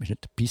gezahlt, man ist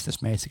nicht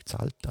businessmäßig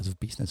gezahlt, also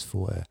Business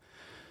von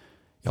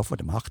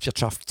der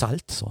Marktwirtschaft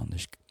gezahlt, sondern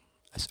es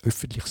ist ein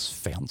öffentliches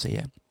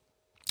Fernsehen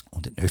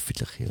und eine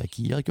öffentliche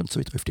Regierung und so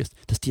weiter,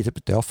 dass die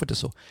dürfen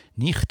so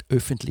nicht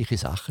öffentliche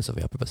Sachen, so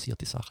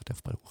werbebasierte Sachen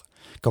dürfen brauchen.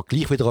 Geht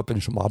gleich wieder, wenn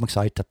ich schon mal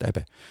gesagt habe,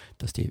 eben,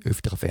 dass die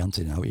öffentlichen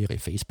Fernsehen auch ihre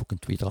Facebook-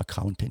 und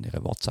Twitter-Account haben,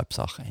 ihre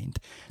WhatsApp-Sachen haben.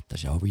 Das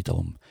ist ja auch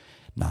wiederum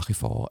nach wie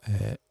vor,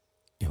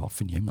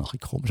 finde ich immer noch ein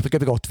bisschen komisch. Aber ich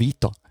glaube, es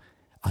geht weiter.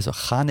 Also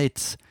kann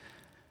jetzt,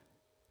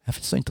 ich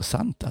finde es so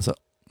interessant, also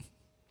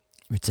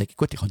ich würde sagen,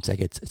 gut, ich könnte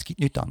sagen, es gibt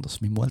nichts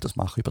anderes. Wir müssen das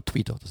machen über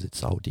Twitter, dass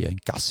jetzt auch die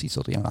Gassis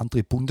oder die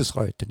andere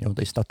Bundesräte und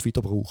das da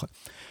Twitter brauchen.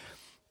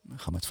 Dann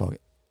kann man jetzt fragen,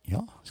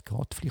 ja, es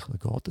geht vielleicht oder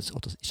geht es,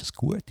 oder ist es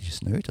gut, ist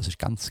es nicht? Das ist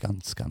ganz, eben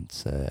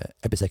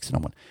sage ich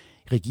nochmal,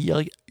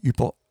 Regierung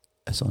über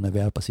so eine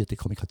werbebasierte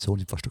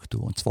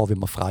Kommunikationsinfrastruktur. Und zwar, wenn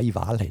man freie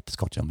Wahl hat, es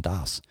geht ja um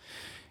das.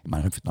 Ich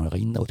meine, ich kann mich noch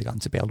erinnern, wo der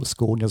ganze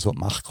Berlusconi so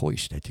Macht gekommen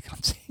ist, der hat die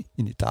ganze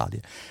in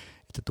Italien,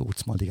 der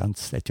dort mal der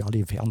hat ja alle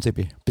im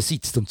Fernsehen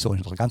besitzt und so.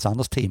 Das ist ein ganz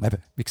anderes Thema.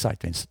 Eben, wie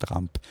gesagt, wenn es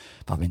Trump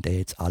war, wenn der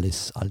jetzt all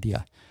die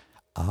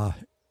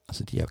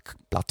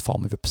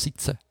Plattformen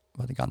besitzen,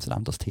 war ein ganz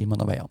anderes Thema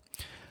noch wäre.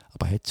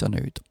 Aber er hat es ja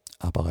nicht.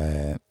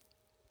 Aber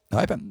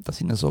eben, das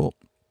sind ja so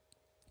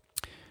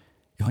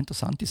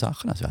interessante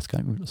Sachen. Also ich weiß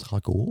gar nicht, wie das kann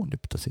gehen und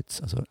ob das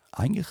jetzt, also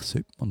eigentlich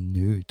sollte man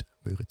nicht,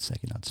 würde ich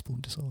sagen, als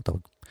Bundesrat.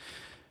 Aber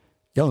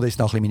ja, und das ist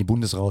nachher meine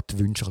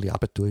Bundesrat-Wünsche ein bisschen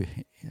runter.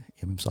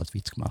 Ich habe ihm so als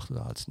Witz gemacht,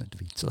 oder als nicht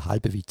Witz, oder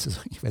halbe Witz.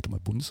 Also ich werde mal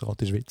Bundesrat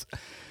in der Schweiz.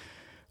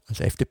 Als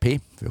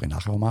FDP würde ich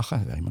nachher auch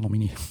machen. Wäre immer noch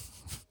meine,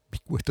 wie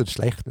gut oder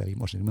schlecht, wäre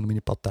immer noch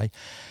meine Partei.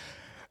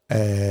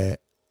 Ja,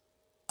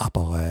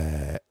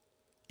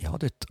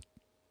 dort,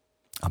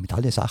 auch mit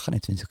all den Sachen,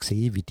 jetzt, wenn ich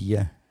sehe, wie die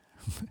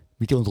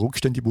unter Druck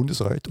stehen, die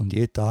Bundesräte, und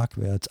jeden Tag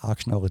werden sie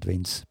angeschnarrt,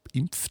 wenn sie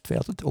geimpft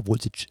werden, obwohl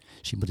sie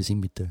scheinbar das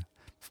sind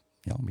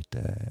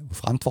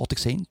Verantwortung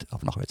sind,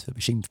 aber nachher werden sie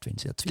beschimpft, wenn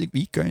sie zu viel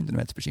weit gehen, dann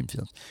werden sie beschimpft,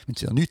 wenn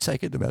sie noch nichts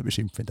sagen, dann werden sie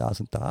beschimpft, wenn das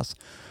und das.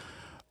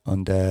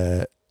 Und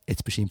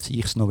jetzt beschimpft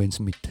sie es noch, wenn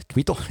sie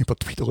über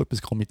Twitter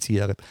etwas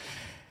kommunizieren.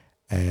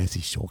 Es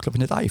ist schon, glaube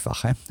ich, nicht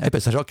einfach. Eben,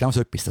 es ist auch genau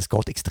so etwas, das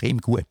geht extrem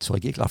gut. So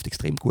Regierung läuft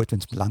extrem gut, wenn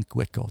es dem Land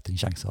gut geht. Dann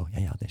ist eigentlich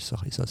so,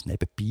 das ist so ein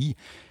Nebenbei.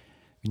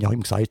 Wie ich auch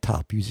immer gesagt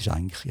habe, bei uns ist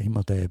eigentlich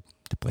immer der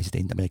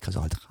Präsident Amerikas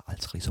so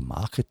als so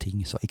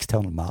Marketing, so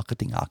externes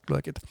Marketing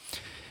angeschaut.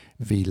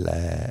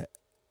 Weil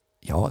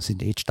es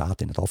sind die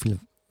Staaten nicht auch viel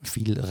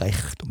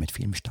Recht und mit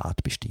viel im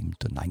Staat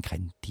bestimmt. Und eigentlich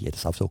haben die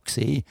das auch so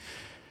gesehen.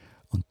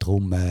 Und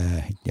darum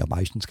haben die ja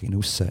meistens gegen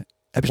aussen.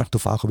 Es ist auch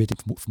darauf wie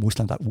vom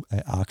Ausland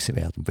angesehen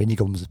werden,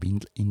 weniger um das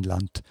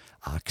Inland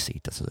angesehen.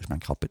 Also ich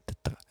meine, gerade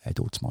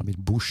dort mal mit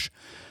dem Bush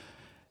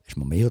ist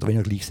man mehr oder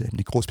weniger gleich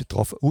nicht groß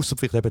betroffen, außer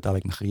vielleicht eben da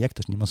wegen dem Krieg.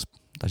 Das ist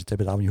jetzt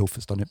eben da, ich hoffe,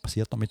 dass da nicht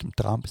passiert noch mit dem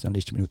Trump, dass er in den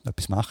letzten Minuten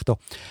etwas macht.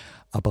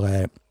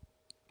 Aber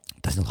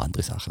das sind noch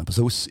andere Sachen. Aber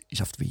sonst ist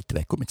es weit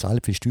weg. Gut, mit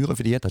zahlen viel Steuern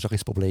für die, das ist auch ein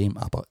Problem,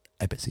 aber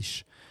eben, es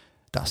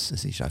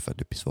ist einfach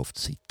etwas auf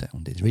der Seite.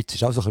 Und in der Schweiz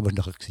ist auch so, was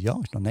nachher gesagt,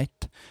 ist noch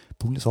nett.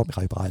 Bundesrat, man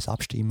kann über alles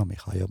abstimmen, man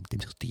kann ja mit dem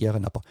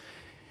diskutieren, aber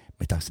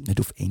man darf nicht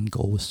auf eng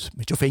groß,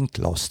 man ist auf eng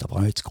gelassen, aber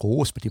auch nicht zu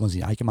groß, mit dem man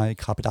seine allgemeine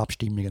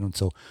Abstimmungen und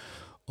so.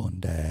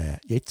 Und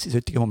jetzt in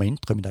solchen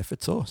Momenten kommen einfach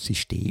so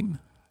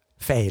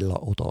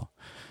Systemfehler oder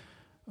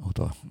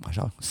weißt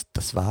du,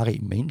 das wahre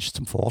im Mensch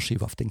zum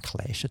Vorschein, auf den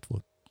clashen,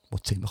 wo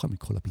zusammen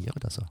kollabieren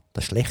können. Also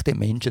das schlechte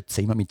Menschen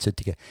zusammen mit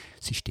solchen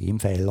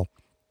Systemfehlern.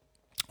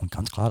 Und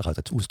ganz klar, also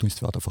jetzt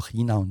ausgenutzt werden von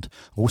China und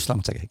Russland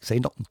und sagen,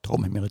 gesehen, und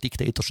darum haben wir eine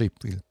Diktatorship,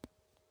 weil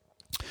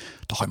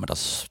da können wir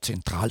das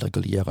zentral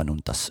regulieren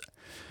und das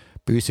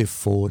Böse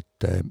von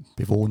den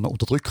Bewohnern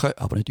unterdrücken,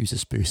 aber nicht unser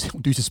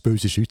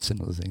Böse schützen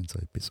oder so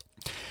etwas.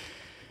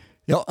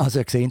 Ja, also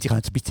ihr seht, ich kann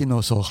jetzt ein bisschen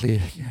noch so ein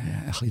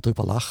bisschen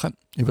drüber lachen,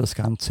 über das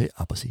Ganze,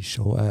 aber es ist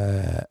schon,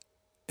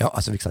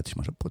 also wie gesagt, es ist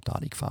mir schon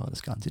brutal eingefahren,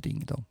 das ganze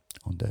Ding da.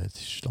 Und es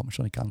ist damals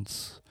schon nicht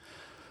ganz,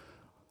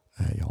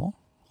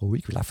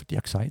 ruhig, weil einfach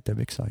der gesagt, der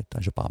hat schon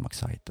ein paar Mal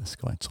gesagt, das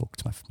geht zurück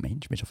zum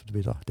Mensch.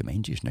 Der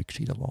Mensch ist nicht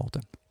gescheiter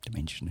geworden. Der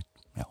Mensch ist nicht,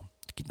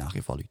 es gibt nach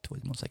wie vor Leute, die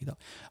immer sagen, in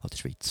der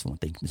Schweiz, wo man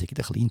denkt, man sei ein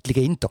bisschen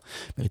intelligenter.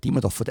 Man hat immer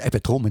da von eben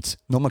darum jetzt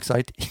nochmal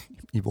gesagt,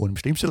 ich wohne im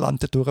schlimmsten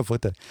Land dadurch von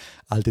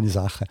all diesen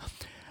Sachen.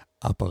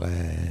 Aber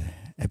eben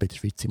in der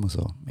Schweiz immer so,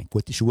 wir haben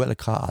gute Schulen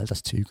gehabt, all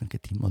das Zeug, und es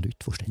gibt immer Leute,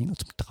 die ständig noch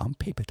zum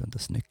Trump heben und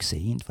das nicht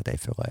sehen, was der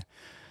für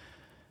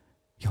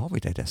wie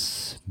der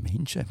das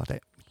Menschen, lassen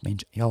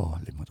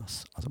wir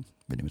das. Also,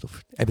 bin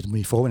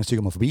ich froh, wenn das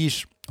Zeug mal vorbei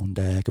ist. Und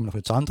gehen wir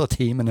noch zu anderen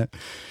Themen. Ich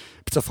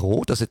bin so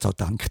froh, dass jetzt auch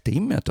dank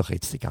dem durch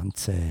jetzt die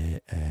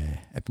ganze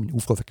mein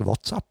Aufruf wegen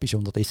WhatsApp ist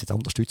unterdessen jetzt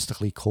unterstützt, ein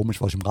bisschen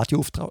komisch, was im Radio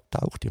auftaucht.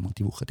 Ich habe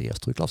die Woche die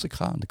erste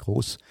zurückgelassen und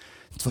groß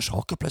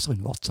verschrocken plötzlich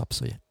in WhatsApp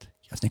so jetzt.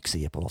 Ich habe es nicht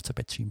gesehen, aber WhatsApp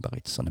hat scheinbar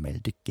jetzt so eine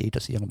Meldung gegeben,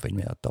 dass irgendwann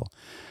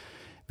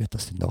wird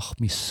das dann noch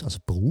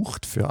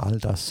gebraucht für all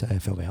das,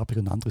 für Werbung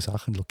und andere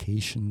Sachen,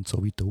 Location und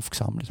so weiter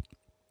aufgesammelt.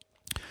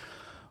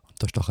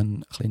 Da ist doch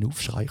ein kleiner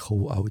Aufschrei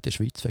gekommen, auch in der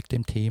Schweiz wegen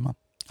dem Thema.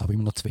 Aber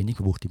immer noch zu wenig,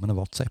 braucht immer noch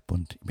WhatsApp.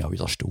 Und ich bin auch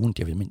wieder erstaunt,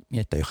 weil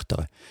meine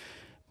Töchter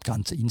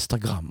ganze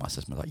Instagram, also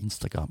dass man da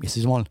Instagram, ich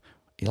muss mal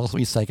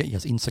ehrlich sagen, ich habe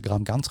das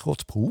Instagram ganz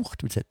kurz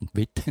gebraucht, weil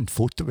es ein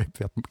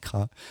Fotowettbewerb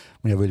gehabt,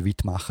 den ich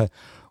weit machen wollte.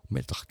 Und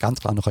wir doch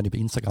ganz klar noch über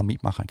Instagram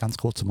mitmachen, ganz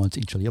kurz mal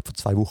installiert vor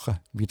 2 Wochen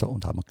wieder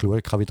und haben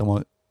geschaut, wieder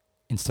mal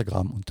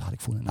Instagram, und da habe ich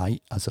gefunden, nein,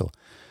 also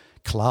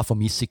klar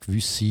vermisse ich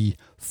gewisse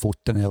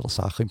Fotos oder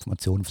Sachen,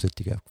 Informationen von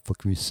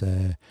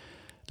gewissen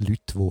Leuten,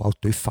 die auch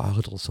TÜV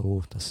fahren oder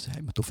so. Das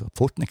haben wir auf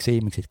Fotos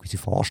gesehen, man sieht gewisse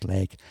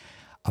Vorschläge.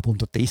 Aber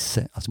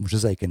unterdessen, also muss ich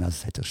sagen,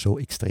 es hat ja schon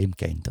extrem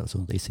geändert. Also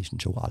unterdessen ist dann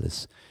schon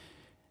alles,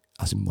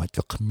 also man hat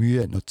wirklich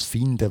Mühe, noch zu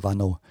finden, was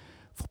noch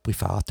von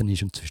Privaten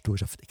ist, und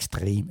zwischendurch ist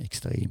extrem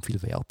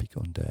viel Werbung.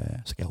 Und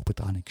sogar oben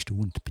dran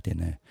gestaunt bei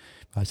denen,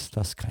 weiss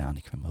das, keine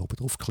Ahnung, wenn man oben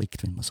drauf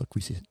klickt, wenn man so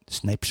gewisse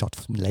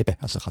Snapshots von dem Leben,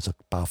 also ich kann so ein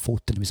paar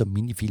Fotos wie so einen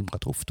Minifilm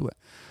drauf tun.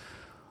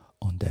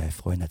 Und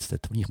vorhin hat es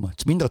dort, ich mal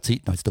zu meiner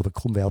Zeit noch oben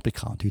kaum Werbung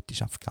gehabt, und heute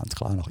ist einfach ganz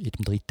klar, nach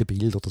jedem dritten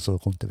Bild oder so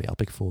kommt eine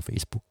Werbung von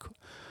Facebook.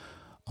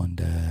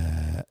 Und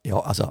ja,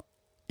 also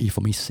ich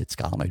vermisse es jetzt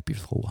gar nicht. Ich bin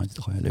froh, dass ich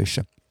es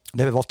löschen konnte.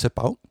 Und eben WhatsApp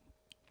auch.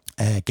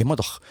 Geben wir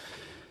doch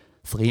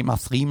Threema,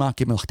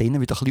 geben wir doch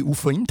denen wieder ein bisschen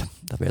Aufwind.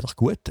 Das wäre doch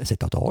gut. Es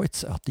hat auch da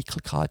jetzt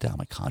Artikel gehabt in der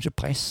amerikanischen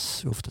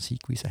Presse, die auf das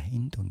hingewiesen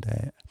haben. Und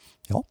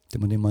ja, da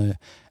muss ich mal eine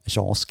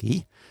Chance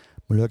geben.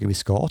 Mal schauen, wie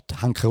es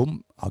geht.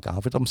 Hankerum,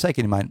 auch wieder am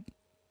Sagen. Ich meine,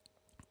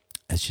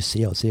 es ist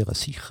eine sehr, sehr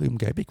sichere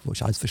Umgebung, wo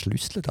ist alles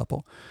verschlüsselt,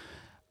 aber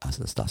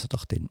also, dass das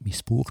doch dann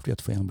missbraucht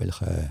wird von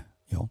irgendwelchen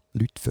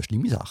Leuten für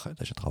schlimme Sachen,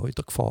 das ist ja auch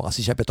wieder Gefahr. Also es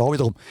ist eben da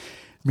wiederum,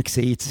 man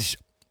sieht, es ist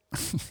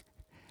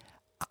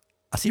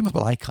also ich muss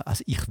mal denken,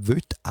 also ich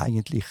will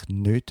eigentlich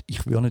nicht,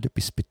 ich will nicht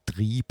etwas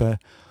betreiben,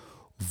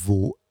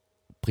 wo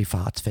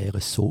Privatsphäre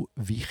so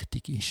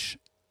wichtig ist,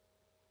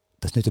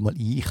 dass nicht einmal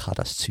ich kann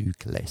das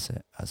Zeug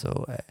lesen.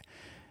 Also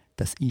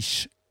das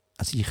ist,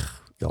 also ich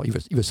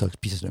will so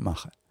etwas nicht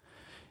machen.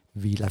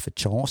 Weil einfach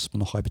die Chance,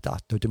 man nachher eben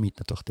damit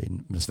natürlich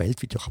dann das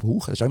weltweit brauchen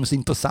kann. Das ist auch immer so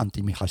interessant.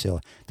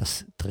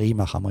 Das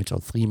Threema kann man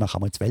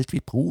jetzt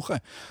weltweit brauchen.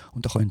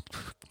 Und da können,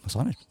 was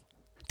auch nicht,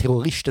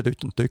 Terroristen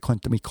dort und dort können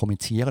damit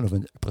kommunizieren, auf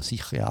eine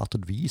sichere Art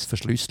und Weise,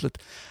 verschlüsselt.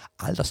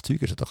 All das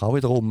Zeug ist doch auch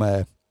wiederum,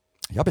 es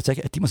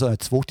hat immer so eine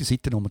zweite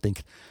Seite, wo man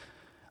denkt,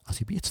 also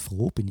ich bin jetzt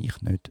froh, bin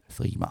ich nicht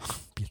Threema.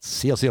 Ich bin jetzt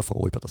sehr, sehr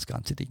froh über das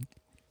ganze Ding.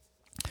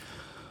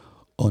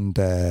 Und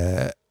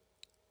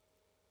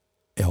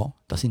ja,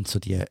 das sind so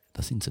die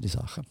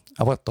Sachen.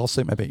 Aber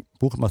trotzdem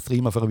brauchen wir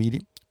Threema für eine Weile.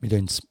 Weil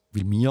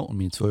wir und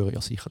meine Zuhörer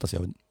ja sicher, dass ich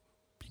bin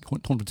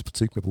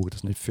überzeugt, wir brauchen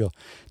das nicht für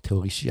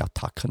terroristische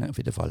Attacken. Auf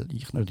jeden Fall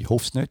ich nicht. Ich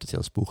hoffe es nicht, dass ihr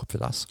das brauchen für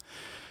das.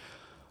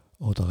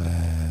 Oder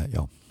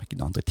es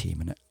gibt andere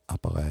Themen.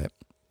 Aber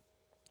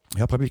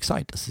wie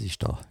gesagt, es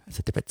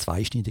hat eben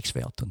zweischneidiges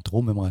Schwert. Und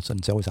darum, wenn man so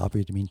ein Service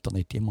anbietet im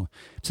Internet, immer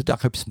sollte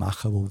auch etwas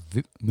machen, wo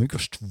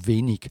möglichst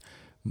wenig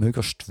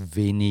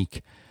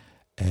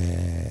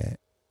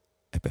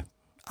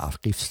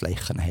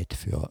Angriffsflächen hat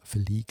für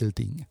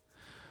Legal-Dinge.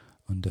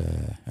 Und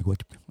ich bin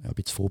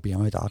jetzt froh, bin ich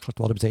auch nicht angeklagt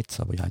worden bis jetzt,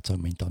 aber ich habe jetzt im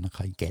Moment auch noch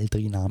keine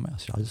Geldeinnahmen.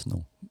 Es ist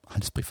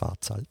alles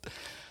privat zahlt.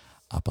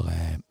 Aber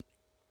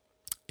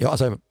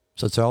also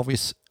so ein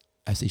Service,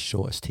 es ist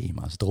schon ein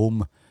Thema. Also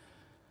darum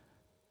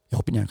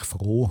bin ich eigentlich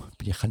froh,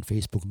 bin ich kein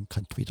Facebook und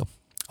kein Twitter.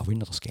 Auch wenn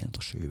das Geld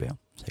doch schön wäre,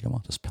 sagen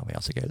wir, das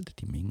perverse Geld,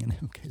 die Mengen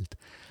im Geld.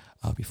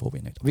 Aber ich froh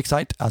bin ich nicht. Aber wie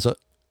gesagt, also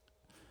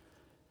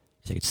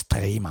ich sage jetzt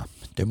Threema.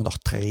 Dann wir noch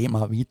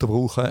Threema weiter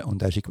brauchen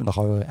und dann schicken wir noch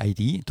eure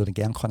ID, dann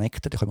gerne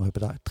connecten, dann können wir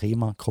über das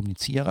Threema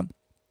kommunizieren.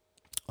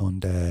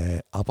 Und,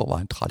 aber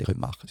was alle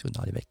machen, sie sind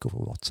alle weg auf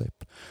WhatsApp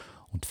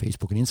und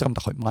Facebook und Instagram,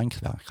 da könnte man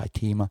eigentlich, wäre kein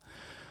Thema.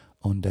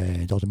 Und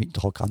damit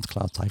noch ganz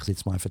klar zeigen sie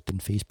jetzt mal einfach den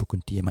Facebook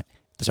und die,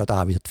 das ist auch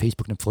da, wie hat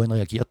Facebook nicht vorhin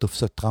reagiert auf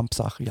so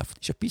Trump-Sachen. Ja,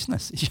 ist ja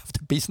Business, ist auf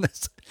dem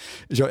Business.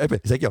 Ist ja eben,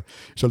 ich sage ja,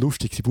 ist ja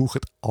lustig, sie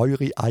brauchen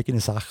eure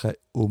eigenen Sachen,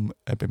 um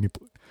eben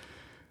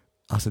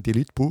also die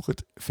Leute brauchen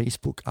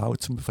Facebook auch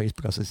zum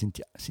Facebook, also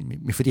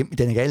wir verdienen mit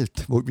denen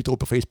Geld, wo wieder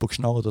über Facebook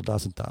schnarrt oder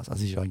das und das.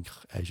 Also es ist eigentlich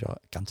ein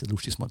ganz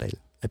lustiges Modell.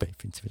 Eben, ich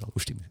finde es wieder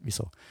lustig,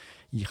 wieso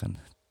ich ein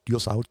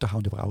teures Auto habe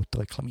und über Auto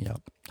reklamieren,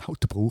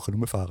 Auto brauchen,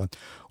 rumfahren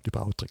und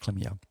über Auto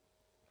reklamieren.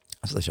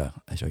 Also das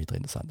ist ja wieder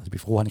interessant. Also ich bin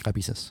froh, habe ich kein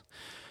Business.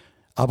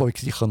 Aber ich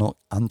habe sicher noch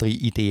andere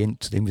Ideen,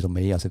 zu dem wieder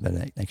mehr, also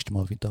wenn ich nächstes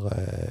Mal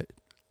wieder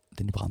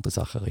über andere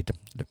Sachen reden.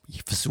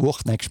 Ich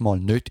versuche nächstes Mal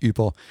nicht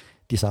über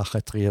die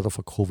Sachen zu reden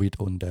von Covid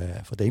und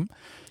von dem.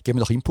 Geben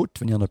wir doch Input,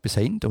 wenn ihr noch etwas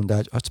habt. Und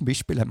zum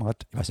Beispiel hat man,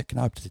 ich weiß nicht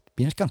genau,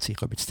 bin nicht ganz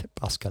sicher, ob jetzt der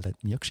Pascal das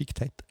mir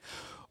geschickt hat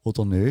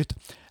oder nicht,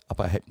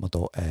 aber er hat mir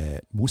da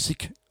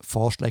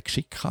Musikvorschläge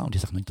geschickt und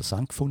ich habe es noch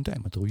interessant gefunden. Er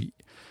hat mir 3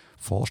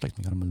 Vorschläge,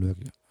 wir können mal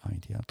schauen, habe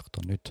ich die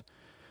da nicht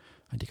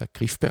gerade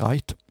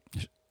griffbereit.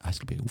 Ich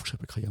glaube, ich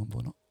aufgeschrieben kann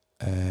irgendwo noch.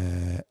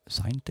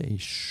 Sein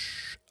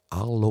ist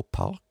Arlo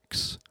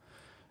Parks.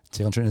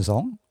 Sehr ein schöner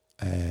Song.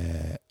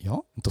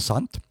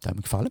 Interessant, der hat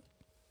mir gefallen.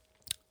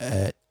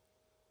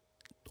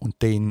 Und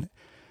dann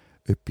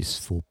etwas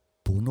von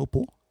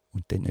Bonobo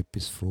und dann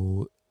etwas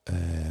von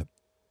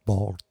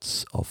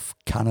Boards of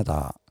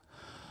Canada.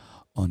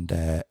 Und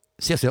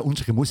sehr, sehr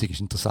unsere Musik ist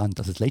interessant.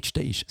 Also das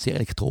letzte ist sehr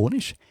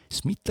elektronisch.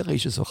 Das mittlere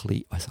ist so ein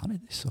bisschen, weiß auch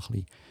nicht, ist so ein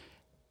bisschen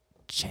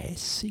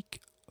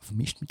jazzig,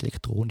 vermischt mit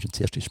elektronisch. Und das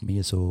erste ist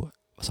mehr so,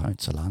 was auch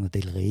nicht, so Lana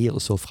Del Rey oder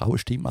so,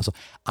 Frauenstimmen. Also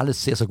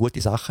alles sehr, sehr gute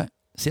Sachen.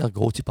 Sehr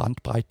große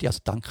Bandbreite.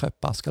 Also danke,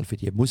 Pascal, für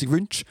die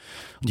Musikwünsche.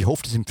 Und ich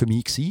hoffe, das sind für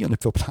mich gewesen und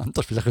nicht für jemand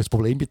anderes. Vielleicht ein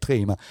Problem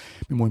betreiben.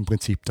 Wir müssen im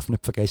Prinzip darf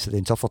nicht vergessen,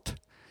 den sofort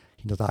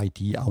hinter der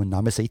ID auch einen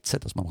Namen setzen,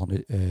 dass man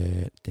nicht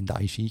den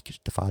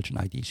falschen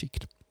ID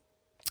schickt.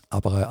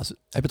 Aber also,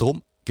 eben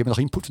darum, geben wir noch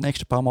Input für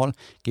nächste paar Mal.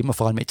 Geben wir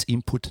vor allem jetzt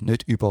Input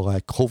nicht über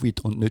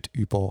Covid und nicht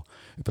über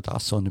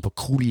das, sondern über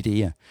coole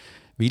Ideen.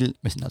 Weil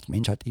wir sind als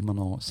Menschheit immer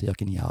noch sehr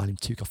genial im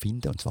Zeug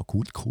erfinden, und zwar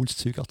cooles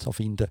Zeug zu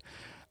erfinden.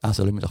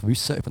 Also lassen wir doch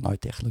wissen über neue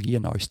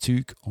Technologien, neues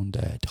Zeug, und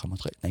da können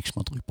wir nächstes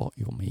Mal über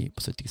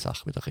solche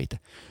Sachen wieder reden.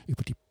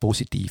 Über die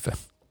positiven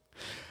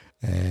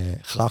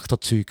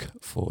Charakterzüge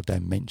von der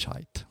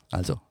Menschheit.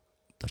 Also,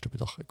 das ist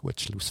doch ein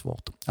gutes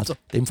Schlusswort. Also,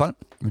 in dem Fall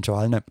wünsche ich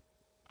allen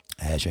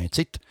eine schöne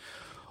Zeit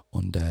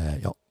und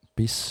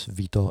bis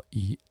wieder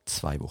in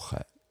 2 Wochen.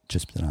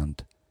 Tschüss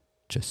miteinander.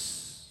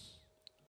 Tschüss.